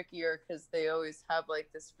little trickier because they always have like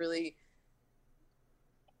this really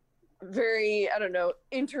very, I don't know,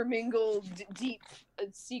 intermingled deep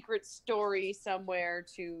secret story somewhere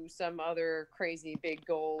to some other crazy big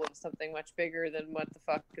goal of something much bigger than what the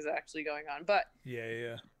fuck is actually going on. But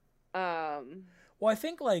yeah. Well, I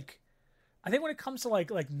think when it comes to like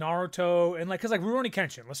Naruto and like, because like Rurouni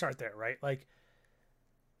Kenshin, let's start there, right? Like,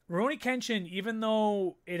 Rurouni Kenshin, even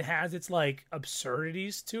though it has its like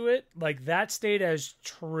absurdities to it, like that stayed as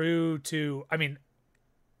true to. I mean,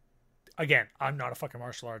 again, I'm not a fucking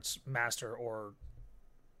martial arts master or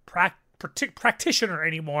practitioner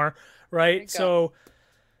anymore, right? So,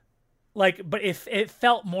 like, but if it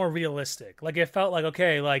felt more realistic, like it felt like,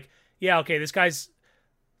 okay, like, yeah, okay, this guy's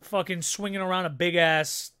fucking swinging around a big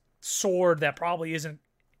ass sword that probably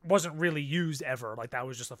wasn't really used ever. Like, that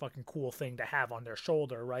was just a fucking cool thing to have on their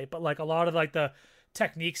shoulder, right? But like a lot of like the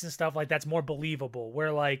techniques and stuff like that's more believable.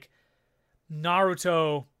 Where like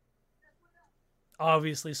Naruto,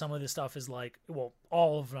 obviously some of this stuff is like, well,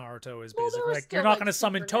 all of Naruto is basically like, you're not going to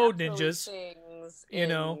summon toad ninjas, you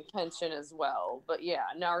know, Kenshin as well. But yeah,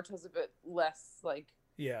 Naruto's a bit less like,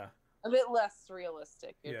 a bit less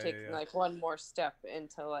realistic. You're taking like one more step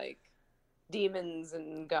into like demons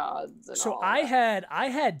and gods and so all I that.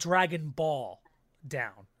 had Dragon Ball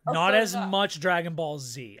down, not as much Dragon Ball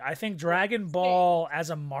Z. I think Dragon Ball as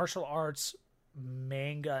a martial arts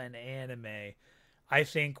manga and anime, I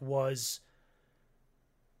think was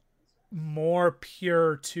more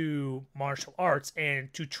pure to martial arts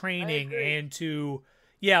and to training and to,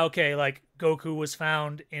 like Goku was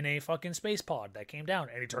found in a fucking space pod that came down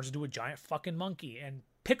and he turns into a giant fucking monkey and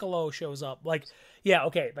Piccolo shows up. Like,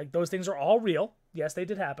 like those things are all real. Yes, they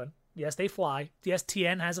did happen. Yes, they fly. Yes,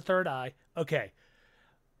 Tien has a third eye. Okay.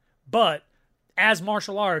 But as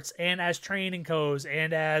martial arts and as training goes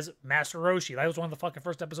and as Master Roshi, that was one of the fucking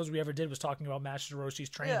first episodes we ever did, was talking about Master Roshi's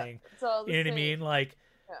training. You know what I mean? Like,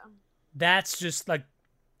 that's just like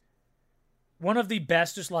one of the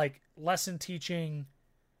best, just like lesson teaching,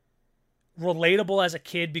 relatable as a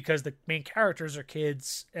kid because the main characters are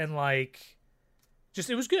kids, and like, just,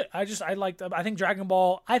 it was good. I think Dragon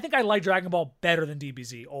Ball, I like Dragon Ball better than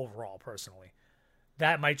DBZ overall, personally.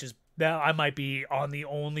 That I might be on the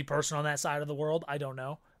only person on that side of the world. I don't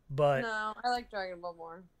know. But no, I like Dragon Ball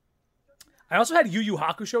more. I also had Yu Yu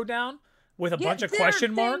Hakusho down with a bunch of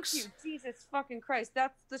question marks. Thank you. Jesus fucking Christ.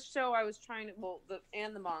 That's the show I was trying to,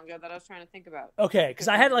 and the manga that I was trying to think about. Okay, because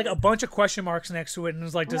I had like a bunch of question marks next to it, and it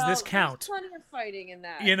was like, does this count? There's plenty of fighting in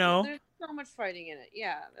that. You know? There's so much fighting in it.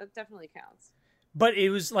 Yeah, that definitely counts. But it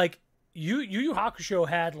was like, Yu Yu Hakusho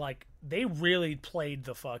had like, they really played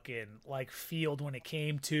the fucking like field when it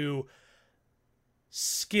came to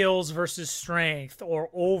skills versus strength, or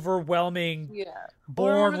overwhelming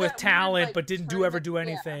born with talent but didn't ever do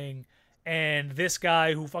anything. And this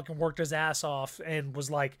guy who fucking worked his ass off and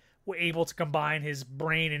was like able to combine his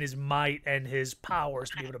brain and his might and his powers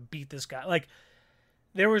to be able to beat this guy. Like,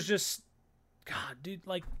 there was just, God, dude,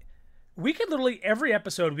 like, we could literally, every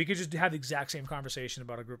episode, we could just have the exact same conversation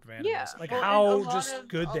about a group of animals. Like, how just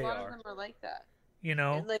good they are. A lot of them are like that. You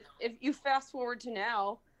know? And like, if you fast forward to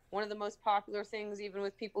now, one of the most popular things, even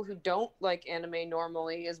with people who don't like anime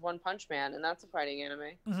normally, is One Punch Man, and that's a fighting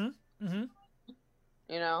anime. Mm-hmm. Mm-hmm.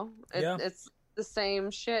 You know? It's the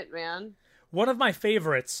same shit, man. One of my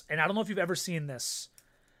favorites, and I don't know if you've ever seen this,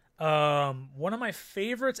 one of my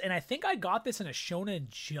favorites, and I think I got this in a Shonen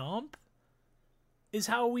Jump, is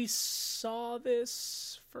how we saw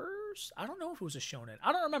this first. I don't know if it was a shonen.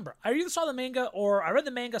 I don't remember. I either saw the manga, or I read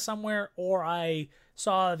the manga somewhere, or I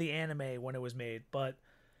saw the anime when it was made. But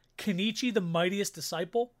Kenichi the Mightiest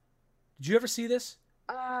Disciple. Did you ever see this?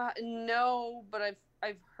 No, but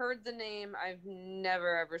I've heard the name. I've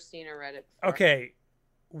never ever seen or read it before. Okay.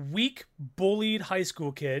 Weak, bullied high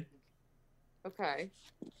school kid. Okay.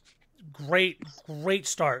 Great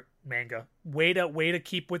start manga. Way to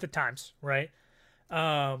keep with the times, right?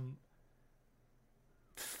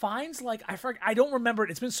 Finds like I don't remember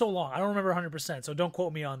it. It's been so long. I don't remember 100%, so don't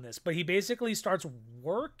quote me on this. But he basically starts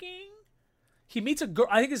working. He meets a girl.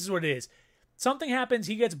 I think this is what it is. Something happens.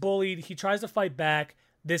 He gets bullied. He tries to fight back.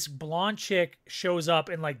 This blonde chick shows up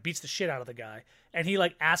and like beats the shit out of the guy. And he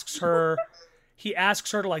like asks her. He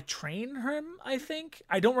asks her to like train him. I think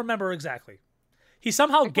I don't remember exactly. He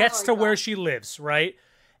somehow gets to where she lives, right?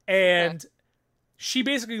 And she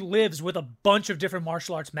basically lives with a bunch of different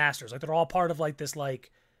martial arts masters. Like they're all part of like this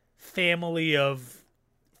like family of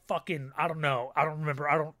fucking I don't know. I don't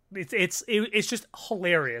remember. It's just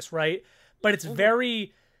hilarious, right? But it's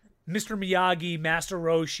very Mr. Miyagi, Master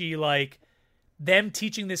Roshi, like them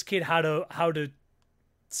teaching this kid how to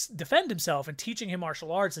defend himself and teaching him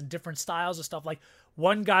martial arts and different styles of stuff. Like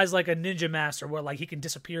one guy's like a ninja master where like he can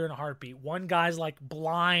disappear in a heartbeat. One guy's like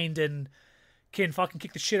blind and can fucking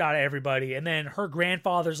kick the shit out of everybody. And then her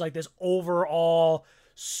grandfather's like this overall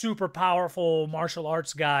super powerful martial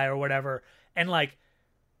arts guy or whatever. And like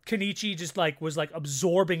Kenichi just like was like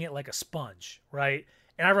absorbing it like a sponge, right?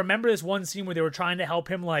 And I remember this one scene where they were trying to help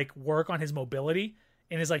him like work on his mobility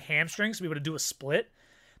in his like hamstrings to be able to do a split.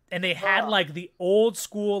 And they had like the old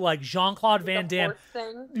school like Jean-Claude Van Damme.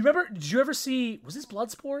 You remember? Did you ever see? Was this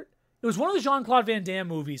Bloodsport? It was one of the Jean-Claude Van Damme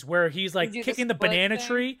movies where he's like kicking the banana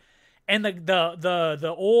tree, and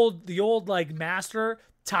the old like master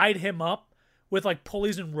tied him up with like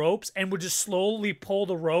pulleys and ropes and would just slowly pull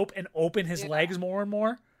the rope and open his legs more and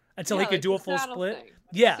more until he could do a full split. Thing.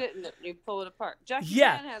 Yeah, sit in it and you pull it apart. Jackie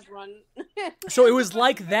Chan has one. So it was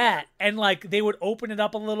like that, and like they would open it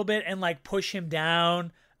up a little bit and like push him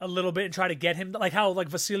down a little bit and try to get him, like how like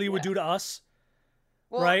Vasily would do to us,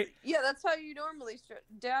 right? Yeah, that's how you normally.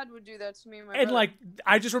 Dad would do that to me and my brother. And like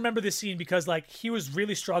I just remember this scene because like he was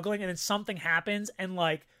really struggling, and then something happens, and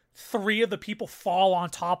like 3 of the people fall on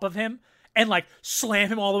top of him and like slam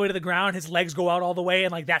him all the way to the ground. His legs go out all the way,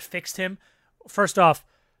 and like that fixed him. First off,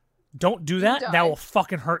 don't do that. That will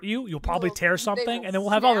fucking hurt you. You'll probably tear something, and then we'll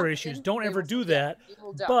have other issues. Don't ever do that.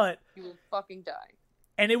 But you will fucking die.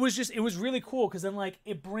 And it was really cool because then like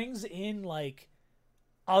it brings in like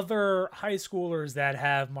other high schoolers that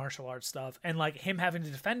have martial arts stuff and like him having to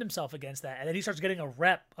defend himself against that. And then he starts getting a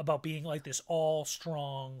rep about being like this all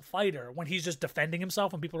strong fighter when he's just defending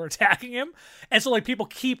himself when people are attacking him. And so like people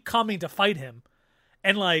keep coming to fight him.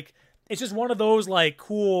 And like it's just one of those like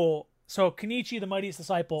cool. So Kenichi the Mightiest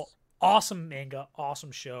Disciple, awesome manga,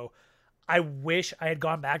 awesome show. I wish I had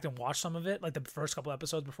gone back and watched some of it, like the first couple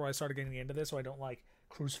episodes before I started getting into this, so I don't like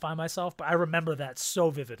crucify myself. But I remember that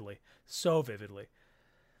so vividly.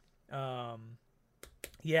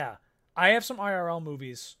 Yeah, I have some IRL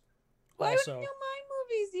movies. Why also, wouldn't you mind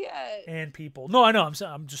movies yet? And people. No, I know.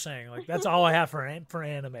 I'm just saying. Like that's all I have for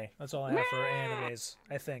anime. That's all I have for animes.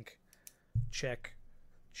 I think. Check.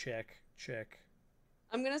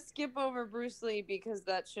 I'm gonna skip over Bruce Lee because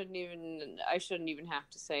I shouldn't even have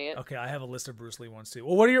to say it. Okay, I have a list of Bruce Lee ones too.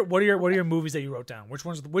 Well, what are your movies that you wrote down? Which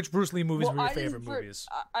Bruce Lee movies were your favorite movies?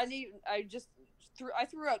 I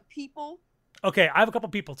threw out People. Okay, I have a couple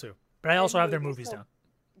People too, but I also have their movies down.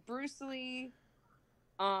 Bruce Lee,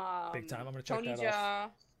 big time. I'm gonna check Tony that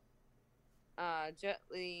off. Jet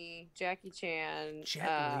Li, Jackie Chan, Jet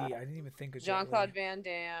Li. I didn't even think of Jean-Claude Van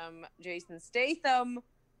Damme, Jason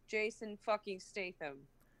fucking Statham,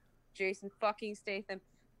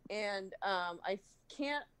 and I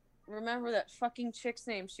can't remember that fucking chick's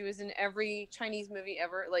name. She was in every Chinese movie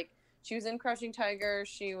ever. Like she was in Crouching Tiger.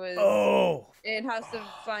 She was in House of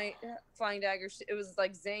Flying Dagger. It was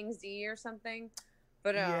like Zhang Zi or something.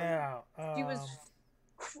 But she was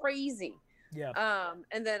crazy. Yeah.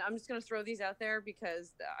 And then I'm just gonna throw these out there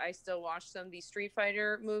because I still watch them. The Street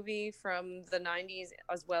Fighter movie from the 90s,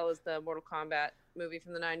 as well as the Mortal Kombat movie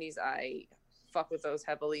from the 90s. I fuck with those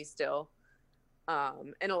heavily still.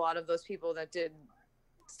 And a lot of those people that did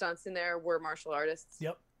stunts in there were martial artists.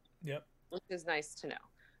 Yep. Which is nice to know.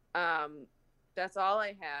 That's all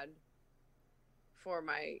I had for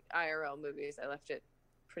my IRL movies. I left it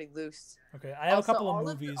pretty loose. Okay, I have a couple of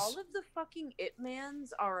movies. All of the fucking Ip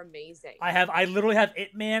Mans are amazing. I literally have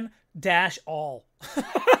Ip Man - all.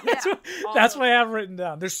 That's what I have written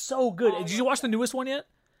down. They're so good. Did you watch the newest one yet?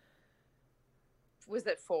 Was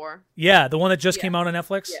that 4? Yeah, the one that just came out on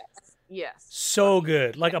Netflix. Yes. So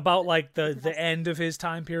good. Like about like the end of his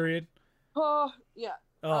time period. Oh yeah.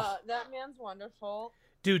 That man's wonderful.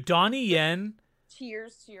 Dude, Donnie Yen.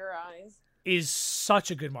 Tears to your eyes. Is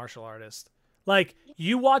such a good martial artist. Like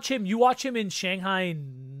you watch him in Shanghai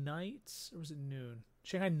Nights, or was it Noon?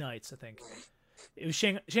 Shanghai Nights, I think. It was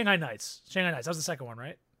Shanghai Nights. That was the second one,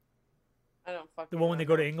 right? I don't fucking The one when they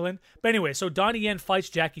go to England. But anyway, so Donnie Yen fights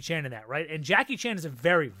Jackie Chan in that, right? And Jackie Chan is a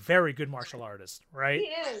very, very good martial artist, right? He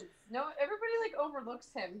is. No, everybody like overlooks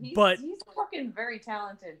him. He's fucking very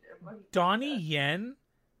talented. Donnie Yen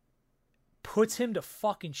puts him to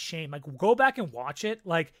fucking shame. Like, go back and watch it.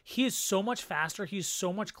 Like, he is so much faster. He's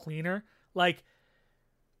so much cleaner. Like,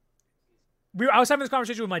 I was having this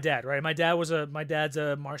conversation with my dad, right? My dad's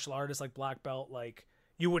a martial artist, like black belt. Like,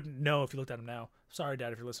 you wouldn't know if you looked at him now. Sorry,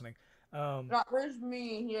 Dad, if you're listening. That was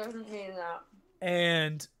me. He doesn't mean that.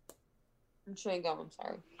 And I'm chewing gum. I'm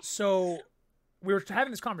sorry. So we were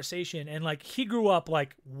having this conversation, and like he grew up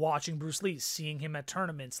like watching Bruce Lee, seeing him at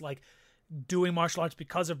tournaments, like doing martial arts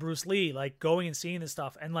because of Bruce Lee, like going and seeing this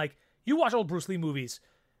stuff. And like you watch old Bruce Lee movies,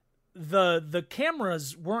 the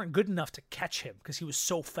cameras weren't good enough to catch him because he was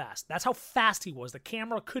so fast. That's how fast he was. The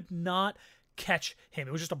camera could not catch him.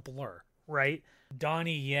 It was just a blur, right?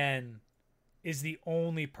 Donnie Yen is the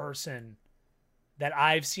only person that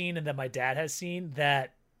I've seen and that my dad has seen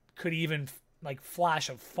that could even like flash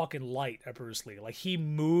a fucking light at Bruce Lee. Like, he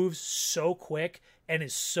moves so quick and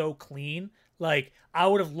is so clean. Like, I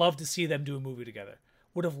would have loved to see them do a movie together.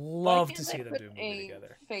 Would have loved to see them do a movie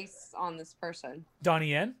together. Face on this person.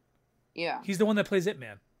 Donnie Yen? Yeah. He's the one that plays Ip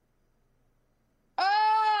Man.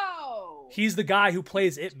 Oh! He's the guy who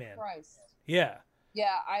plays Ip Man. Christ. Yeah.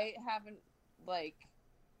 Yeah, I haven't like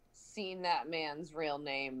seen that man's real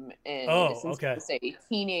name in since a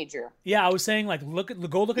teenager. Yeah, I was saying like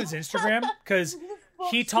go look at his Instagram because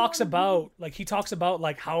he talks about like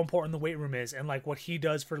how important the weight room is and like what he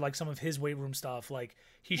does for like some of his weight room stuff. Like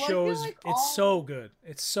he shows like it's so good.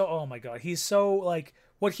 It's so, oh my god, he's so like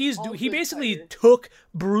what he's doing. He basically took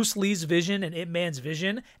Bruce Lee's vision and Ip Man's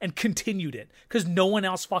vision and continued it because no one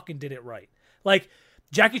else fucking did it right. Like,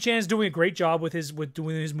 Jackie Chan is doing a great job with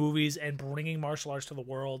doing his movies and bringing martial arts to the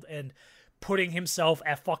world and putting himself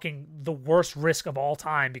at fucking the worst risk of all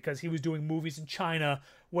time because he was doing movies in China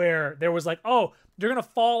where there was like, oh, they're going to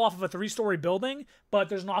fall off of a 3-story building, but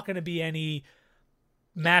there's not going to be any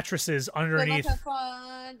mattresses underneath.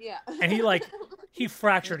 Fun. Yeah. And he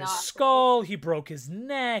fractured his skull. He broke his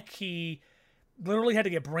neck. He literally had to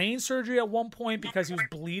get brain surgery at one point because he was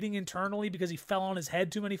bleeding internally because he fell on his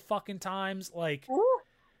head too many fucking times. Like,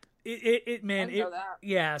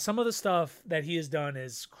 yeah, some of the stuff that he has done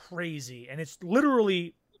is crazy, and it's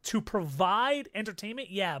literally to provide entertainment.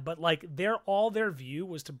 Yeah, but like all their view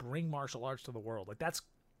was to bring martial arts to the world. Like, that's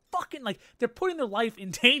fucking like they're putting their life in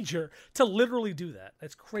danger to literally do that.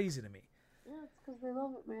 That's crazy to me. Yeah, it's because they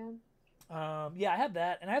love it, man. Yeah, I had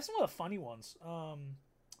that, and I have some of the funny ones.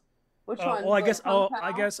 Which one? Well, I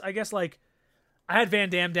guess like I had Van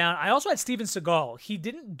Damme down. I also had Steven Seagal. He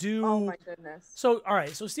didn't do. Oh my goodness. So all right,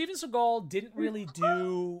 so Steven Seagal didn't really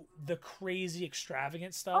do the crazy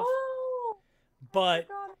extravagant stuff. Oh. But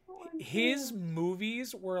his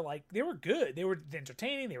movies were like, they were good. They were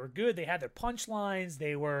entertaining. They were good. They had their punchlines.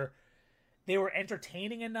 They were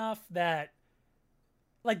entertaining enough that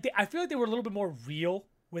like I feel like they were a little bit more real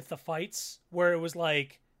with the fights, where it was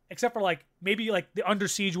like. Except for, like, maybe, like, the Under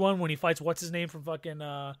Siege one when he fights what's-his-name from fucking,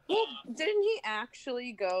 Didn't he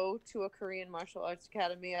actually go to a Korean martial arts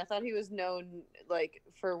academy? I thought he was known, like,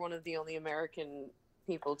 for one of the only American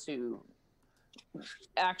people to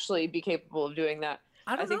actually be capable of doing that.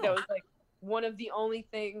 I think that was, like, one of the only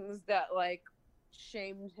things that, like,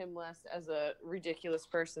 shamed him less as a ridiculous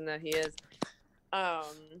person that he is.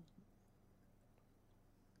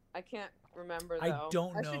 I can't remember, though. I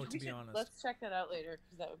don't know, to be honest. Let's check that out later,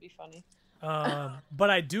 because that would be funny. But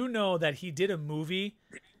I do know that he did a movie,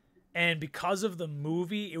 and because of the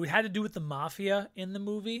movie, it had to do with the mafia in the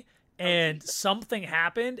movie, and something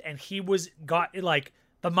happened, and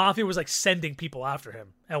the mafia was, like, sending people after him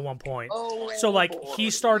at one point. So, like, he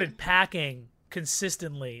started packing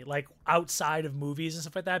consistently, like, outside of movies and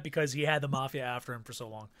stuff like that, because he had the mafia after him for so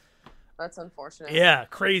long. That's unfortunate. Yeah,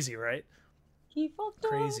 crazy, right? He fucked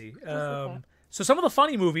crazy. So some of the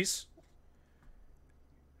funny movies.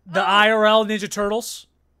 The IRL Ninja Turtles.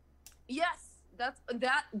 Yes, that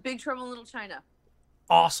Big Trouble in Little China.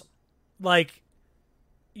 Awesome. Like,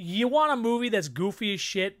 you want a movie that's goofy as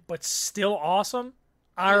shit but still awesome?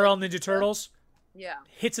 IRL Ninja Turtles. Yeah.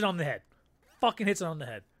 Hits it on the head. Fucking hits it on the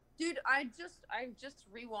head. Dude, I just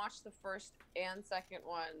rewatched the first and second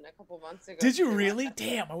one a couple months ago. Did you really?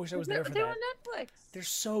 Damn, I wish I was there for that. They're on Netflix. They're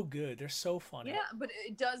so good. They're so funny. Yeah, but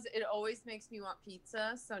it always makes me want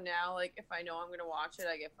pizza. So now, like, if I know I'm gonna watch it,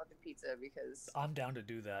 I get fucking pizza because I'm down to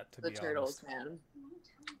do that. To the be Turtles, honest.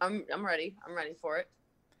 man. I'm ready. I'm ready for it.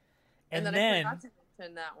 And then I forgot to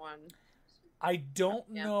mention that one. I don't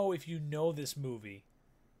know if you know this movie.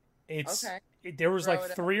 There was Throw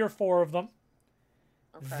like 3 or 4 of them.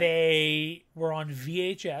 Okay. They were on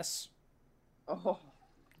VHS. Oh.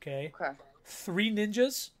 Okay. Okay. Three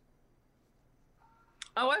Ninjas.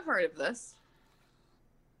 Oh, I've heard of this.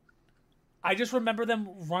 I just remember them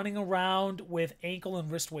running around with ankle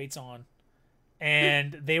and wrist weights on,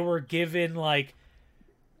 and they were given like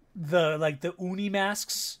the uni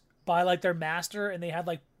masks by like their master, and they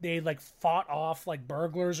fought off like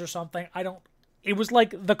burglars or something. It was like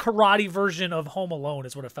the karate version of Home Alone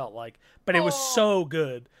is what it felt like, but it was so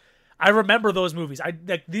good. I remember those movies.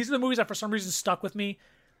 These are the movies that for some reason stuck with me.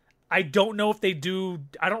 I don't know if they do.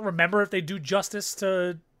 I don't remember if they do justice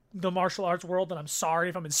to the martial arts world, and I'm sorry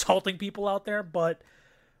if I'm insulting people out there, but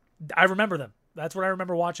I remember them. That's what I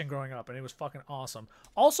remember watching growing up, and it was fucking awesome.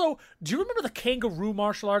 Also, do you remember the kangaroo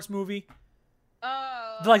martial arts movie?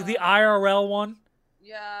 Like the IRL one?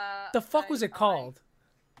 Yeah. The fuck was it called?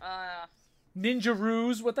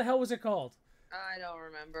 Ninjaroos? What the hell was it called? I don't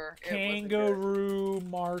remember. Kangaroo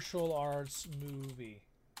martial arts movie.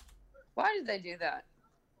 Why did they do that?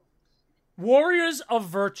 Warriors of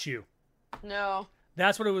Virtue. No.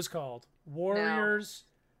 That's what it was called. Warriors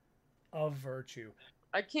of Virtue.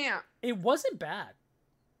 I can't. It wasn't bad.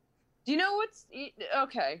 Do you know what's...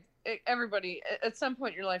 Okay. Everybody, at some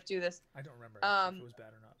point in your life, do this. I don't remember if it was bad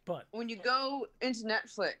or not. But when you go into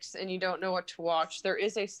Netflix and you don't know what to watch, there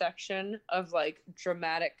is a section of like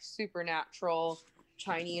dramatic, supernatural,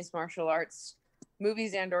 Chinese martial arts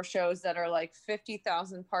movies and or shows that are like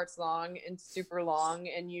 50,000 parts long and super long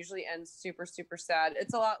and usually end super, super sad.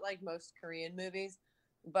 It's a lot like most Korean movies,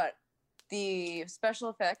 but the special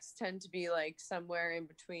effects tend to be like somewhere in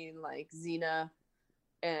between like Xena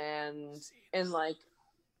and like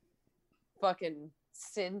fucking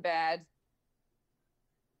Sinbad.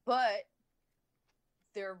 But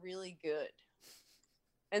they're really good.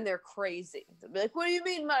 And they're crazy. They'll be like, what do you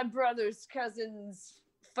mean my brother's cousin's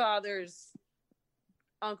father's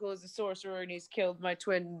uncle is a sorcerer and he's killed my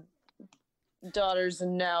twin daughters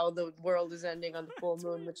and now the world is ending on the full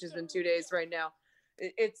moon, which has been 2 days right now.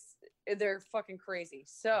 They're fucking crazy.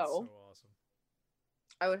 So awesome.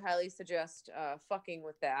 I would highly suggest fucking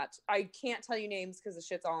with that. I can't tell you names because the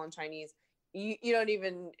shit's all in Chinese. You don't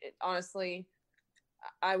even, honestly,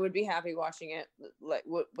 I would be happy watching it like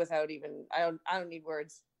without even, I don't need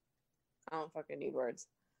words. I don't fucking need words.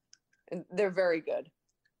 And they're very good.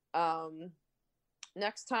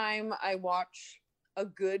 Next time I watch a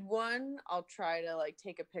good one, I'll try to like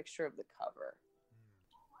take a picture of the cover.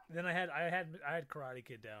 Then I had Karate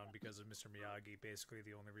Kid down because of Mr. Miyagi, basically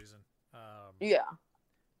the only reason. Yeah.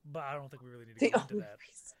 But I don't think we really need to go into that.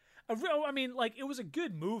 I mean, like, it was a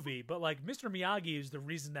good movie, but like Mr. Miyagi is the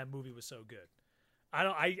reason that movie was so good.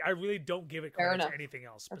 I really don't give it credit to anything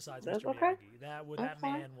else besides Mr. Miyagi. That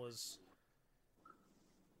man was.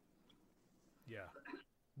 Yeah.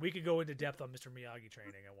 We could go into depth on Mr. Miyagi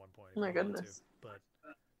training at one point. Oh my goodness. But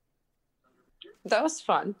that was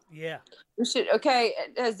fun. Yeah. We should. Okay.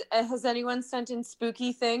 Has anyone sent in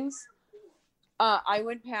spooky things? I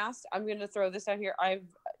went past. I'm gonna throw this out here.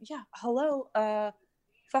 Hello.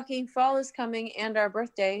 Fucking fall is coming and our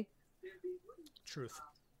birthday. Truth.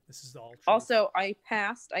 This is all truth. Also, I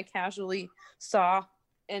casually saw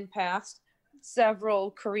and passed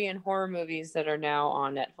several Korean horror movies that are now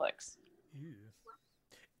on Netflix.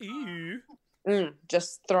 Ew.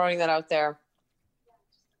 Just throwing that out there.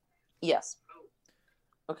 Yes.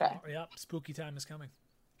 Okay. Oh, yep. Spooky time is coming.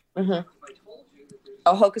 Mm-hmm.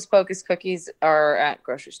 Oh, Hocus Pocus cookies are at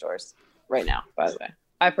grocery stores right now, by the way.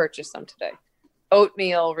 I purchased some today.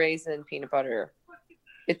 Oatmeal, raisin, peanut butter.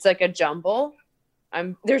 It's like a jumble.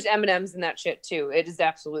 There's M&Ms in that shit too. It is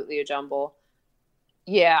absolutely a jumble.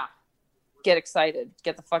 Yeah. Get excited.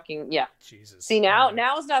 Get the fucking Jesus. See now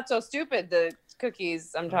it's not so stupid. The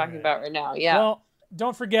cookies I'm talking about right now. Yeah. Well,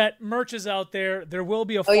 don't forget, merch is out there. There will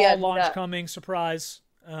be a fall launch coming. Surprise.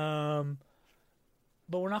 But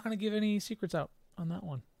we're not going to give any secrets out on that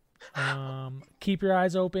one. Keep your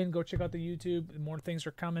eyes open. Go check out the YouTube. More things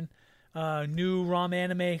are coming. New ROM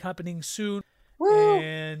anime happening soon. Woo!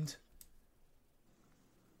 And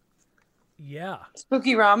yeah.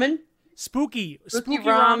 Spooky ramen. Spooky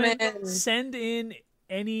ramen. Send in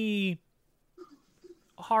any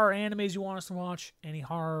horror animes you want us to watch, any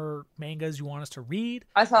horror mangas you want us to read.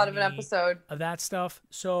 I thought of an episode of that stuff,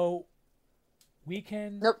 so we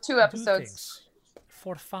can 2 episodes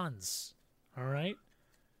for funs. All right.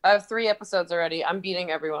 I have 3 episodes already. I'm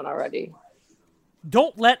beating everyone already.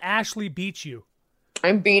 Don't let Ashley beat you.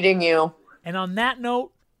 I'm beating you. And on that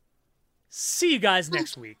note, see you guys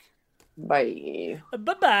next week. Bye.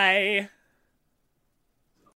 Bye-bye.